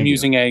 I'm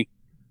using a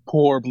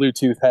poor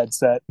Bluetooth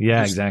headset.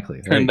 Yeah, Just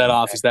exactly. Turn that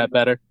off. Is that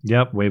better?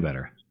 Yep, way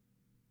better.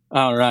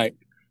 All right.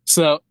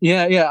 So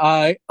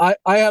yeah. I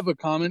have a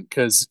comment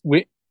because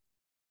we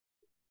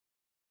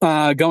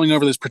going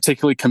over this,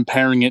 particularly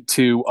comparing it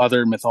to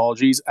other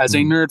mythologies. As a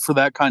nerd for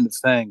that kind of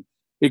thing,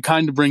 it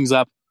kind of brings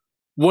up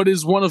what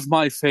is one of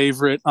my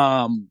favorite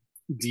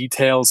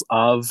details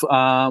of,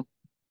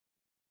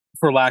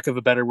 for lack of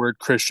a better word,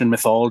 Christian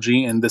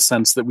mythology, in the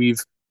sense that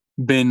we've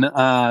been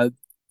kind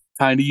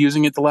of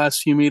using it the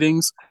last few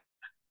meetings.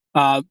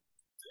 A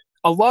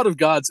lot of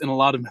gods in a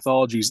lot of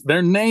mythologies,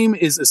 their name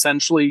is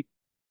essentially,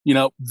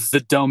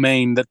 the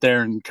domain that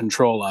they're in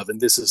control of.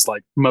 And this is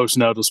like most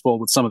noticeable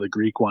with some of the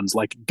Greek ones,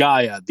 like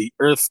Gaia, the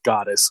earth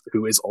goddess,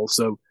 who is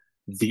also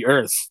the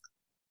earth.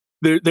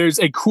 There's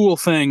a cool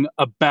thing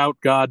about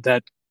God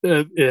that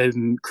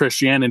in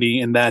Christianity,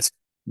 in that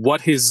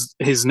what his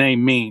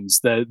name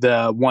means,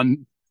 the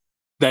one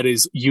that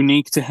is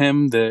unique to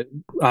him,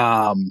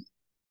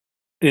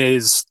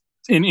 is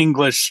in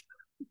English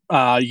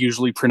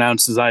usually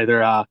pronounced as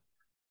either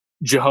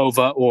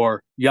Jehovah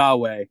or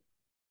Yahweh,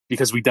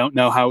 because we don't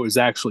know how it was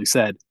actually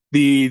said.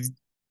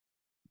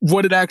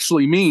 What it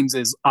actually means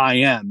is I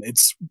am.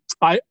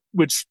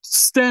 Which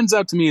stands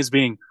out to me as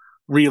being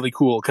really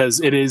cool,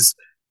 because it is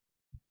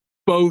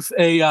both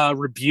a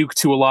rebuke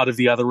to a lot of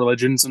the other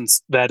religions, and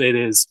that it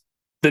is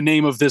the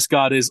name of this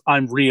God is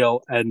I'm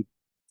real, and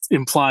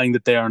implying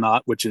that they are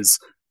not, which is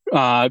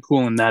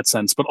cool in that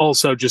sense, but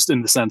also just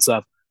in the sense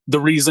of the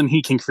reason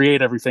he can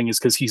create everything is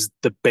because he's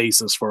the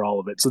basis for all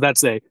of it. So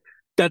that's a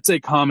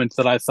comment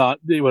that I thought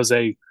it was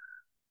a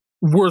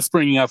worth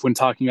bringing up when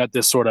talking about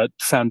this sort of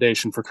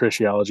foundation for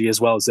Christology,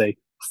 as well as a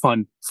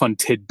fun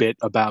tidbit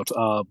about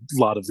a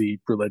lot of the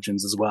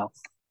religions as well.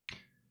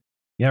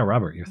 Yeah,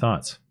 Robert, your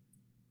thoughts?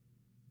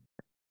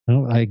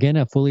 Again,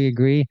 I fully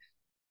agree.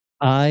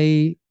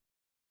 I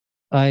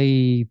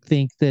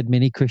think that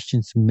many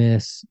Christians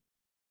miss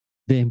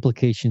the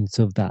implications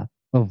of that,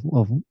 of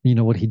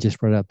what he just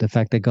brought up. The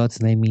fact that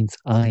God's name means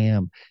I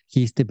am.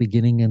 He's the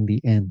beginning and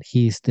the end.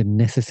 He's the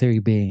necessary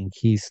being.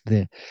 He's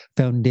the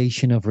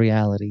foundation of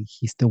reality.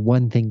 He's the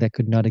one thing that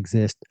could not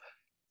exist.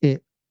 The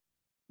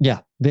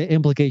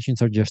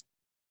implications are just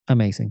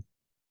amazing.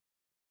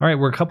 All right,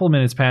 we're a couple of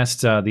minutes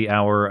past the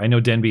hour. I know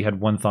Denby had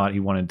one thought he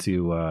wanted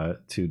to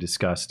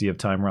discuss. Do you have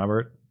time,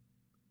 Robert?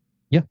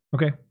 Yeah.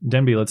 Okay,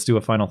 Denby, let's do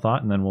a final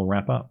thought, and then we'll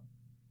wrap up.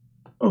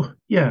 Oh,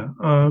 yeah.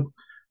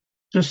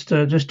 Just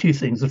two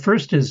things. The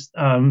first is,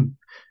 I'm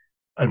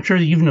sure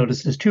that you've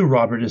noticed this too,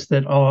 Robert, is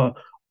that all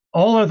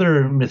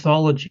other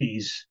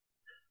mythologies,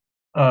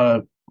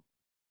 in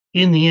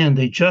the end,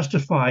 they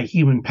justify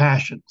human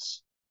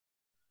passions.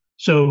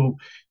 So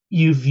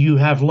you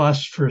have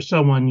lust for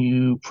someone,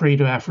 you pray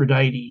to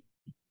Aphrodite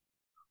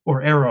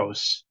or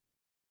Eros,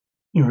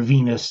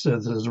 Venus,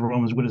 as the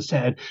Romans would have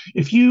said.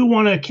 If you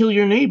want to kill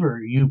your neighbor,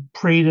 you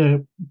pray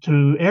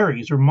to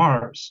Ares or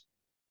Mars.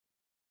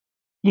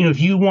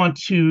 If you want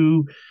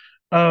to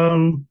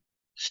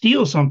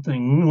steal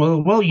something,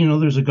 well,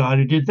 there's a God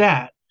who did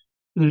that.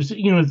 There's,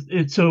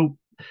 it's so,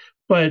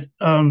 but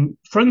from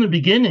the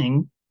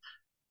beginning,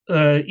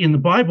 in the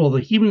Bible,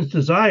 the human's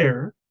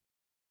desire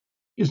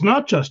is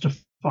not justified.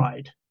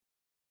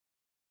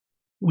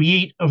 We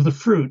ate of the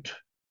fruit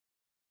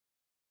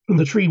from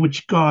the tree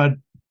which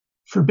God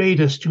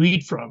forbade us to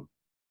eat from.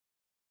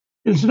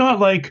 It's not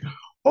like,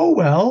 oh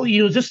well,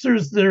 just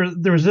there's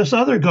this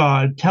other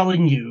God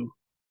telling you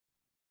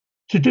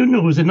to do. No,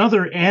 it was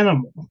another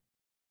animal.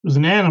 It was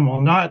an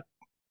animal, not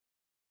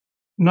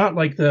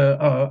like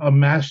a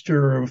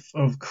master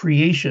of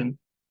creation.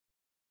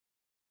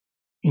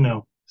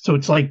 So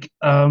it's like,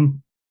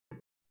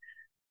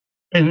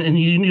 and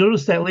you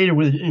notice that later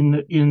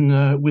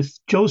with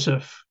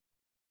Joseph.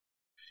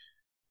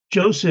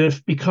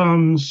 Joseph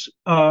becomes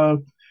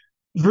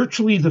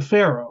virtually the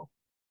Pharaoh,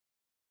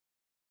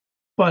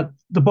 but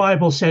the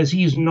Bible says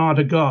he's not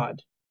a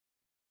god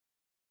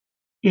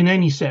in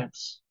any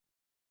sense.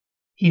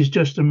 He's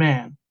just a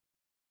man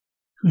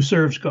who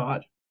serves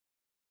God.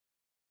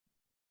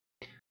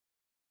 Do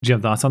you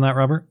have thoughts on that,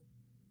 Robert?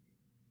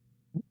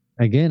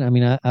 Again,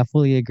 I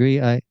fully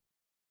agree.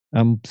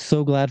 I'm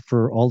so glad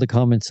for all the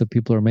comments that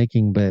people are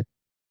making, but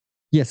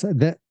yes,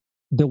 the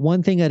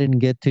one thing I didn't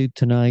get to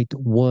tonight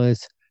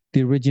was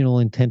the original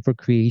intent for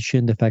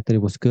creation, the fact that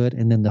it was good,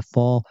 and then the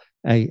fall.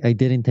 I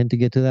did intend to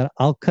get to that.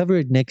 I'll cover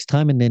it next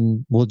time, and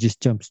then we'll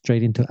just jump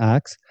straight into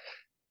Acts.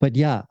 But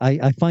yeah,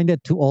 I find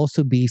that to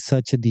also be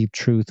such a deep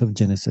truth of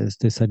Genesis,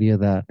 this idea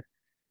that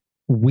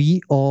we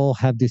all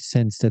have this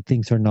sense that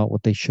things are not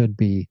what they should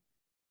be.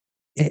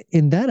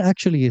 And that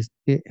actually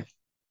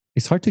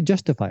it's hard to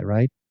justify,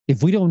 right?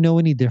 If we don't know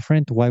any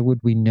different, why would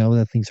we know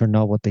that things are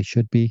not what they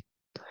should be?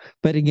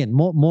 But again,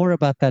 more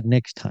about that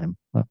next time.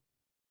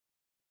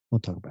 We'll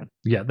talk about it.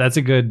 Yeah, that's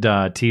a good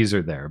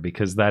teaser there,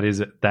 because that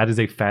is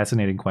a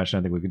fascinating question.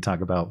 I think we could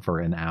talk about for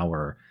an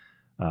hour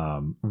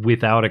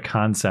without a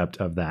concept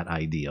of that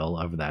ideal,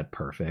 of that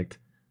perfect.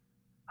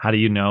 How do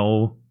you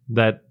know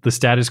that the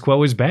status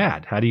quo is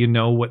bad? How do you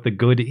know what the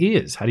good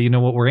is? How do you know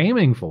what we're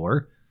aiming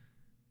for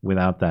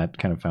without that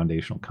kind of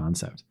foundational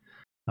concept?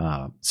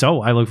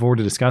 So I look forward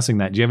to discussing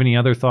that. Do you have any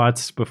other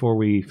thoughts before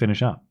we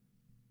finish up?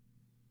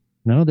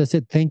 No, that's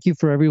it. Thank you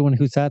for everyone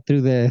who sat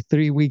through the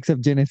 3 weeks of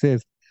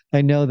Genesis.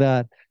 I know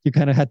that you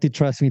kind of had to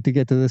trust me to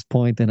get to this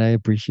point, and I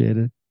appreciate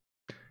it.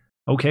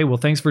 Okay, well,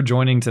 thanks for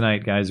joining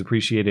tonight, guys.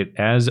 Appreciate it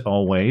as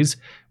always.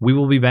 We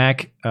will be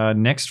back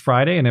next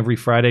Friday and every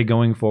Friday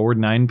going forward,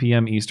 9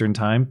 p.m. Eastern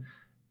Time.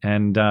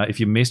 And if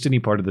you missed any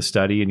part of the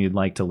study and you'd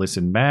like to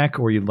listen back,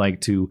 or you'd like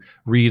to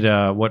read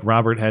what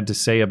Robert had to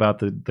say about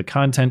the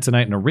content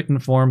tonight in a written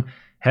form,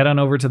 head on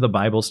over to the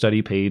Bible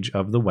study page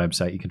of the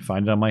website. You can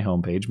find it on my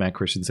homepage,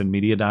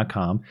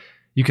 mattchristiansenmedia.com.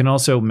 You can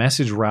also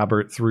message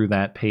Robert through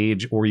that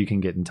page, or you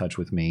can get in touch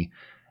with me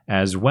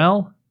as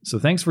well. So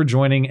thanks for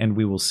joining, and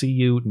we will see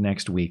you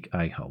next week,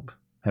 I hope.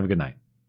 Have a good night.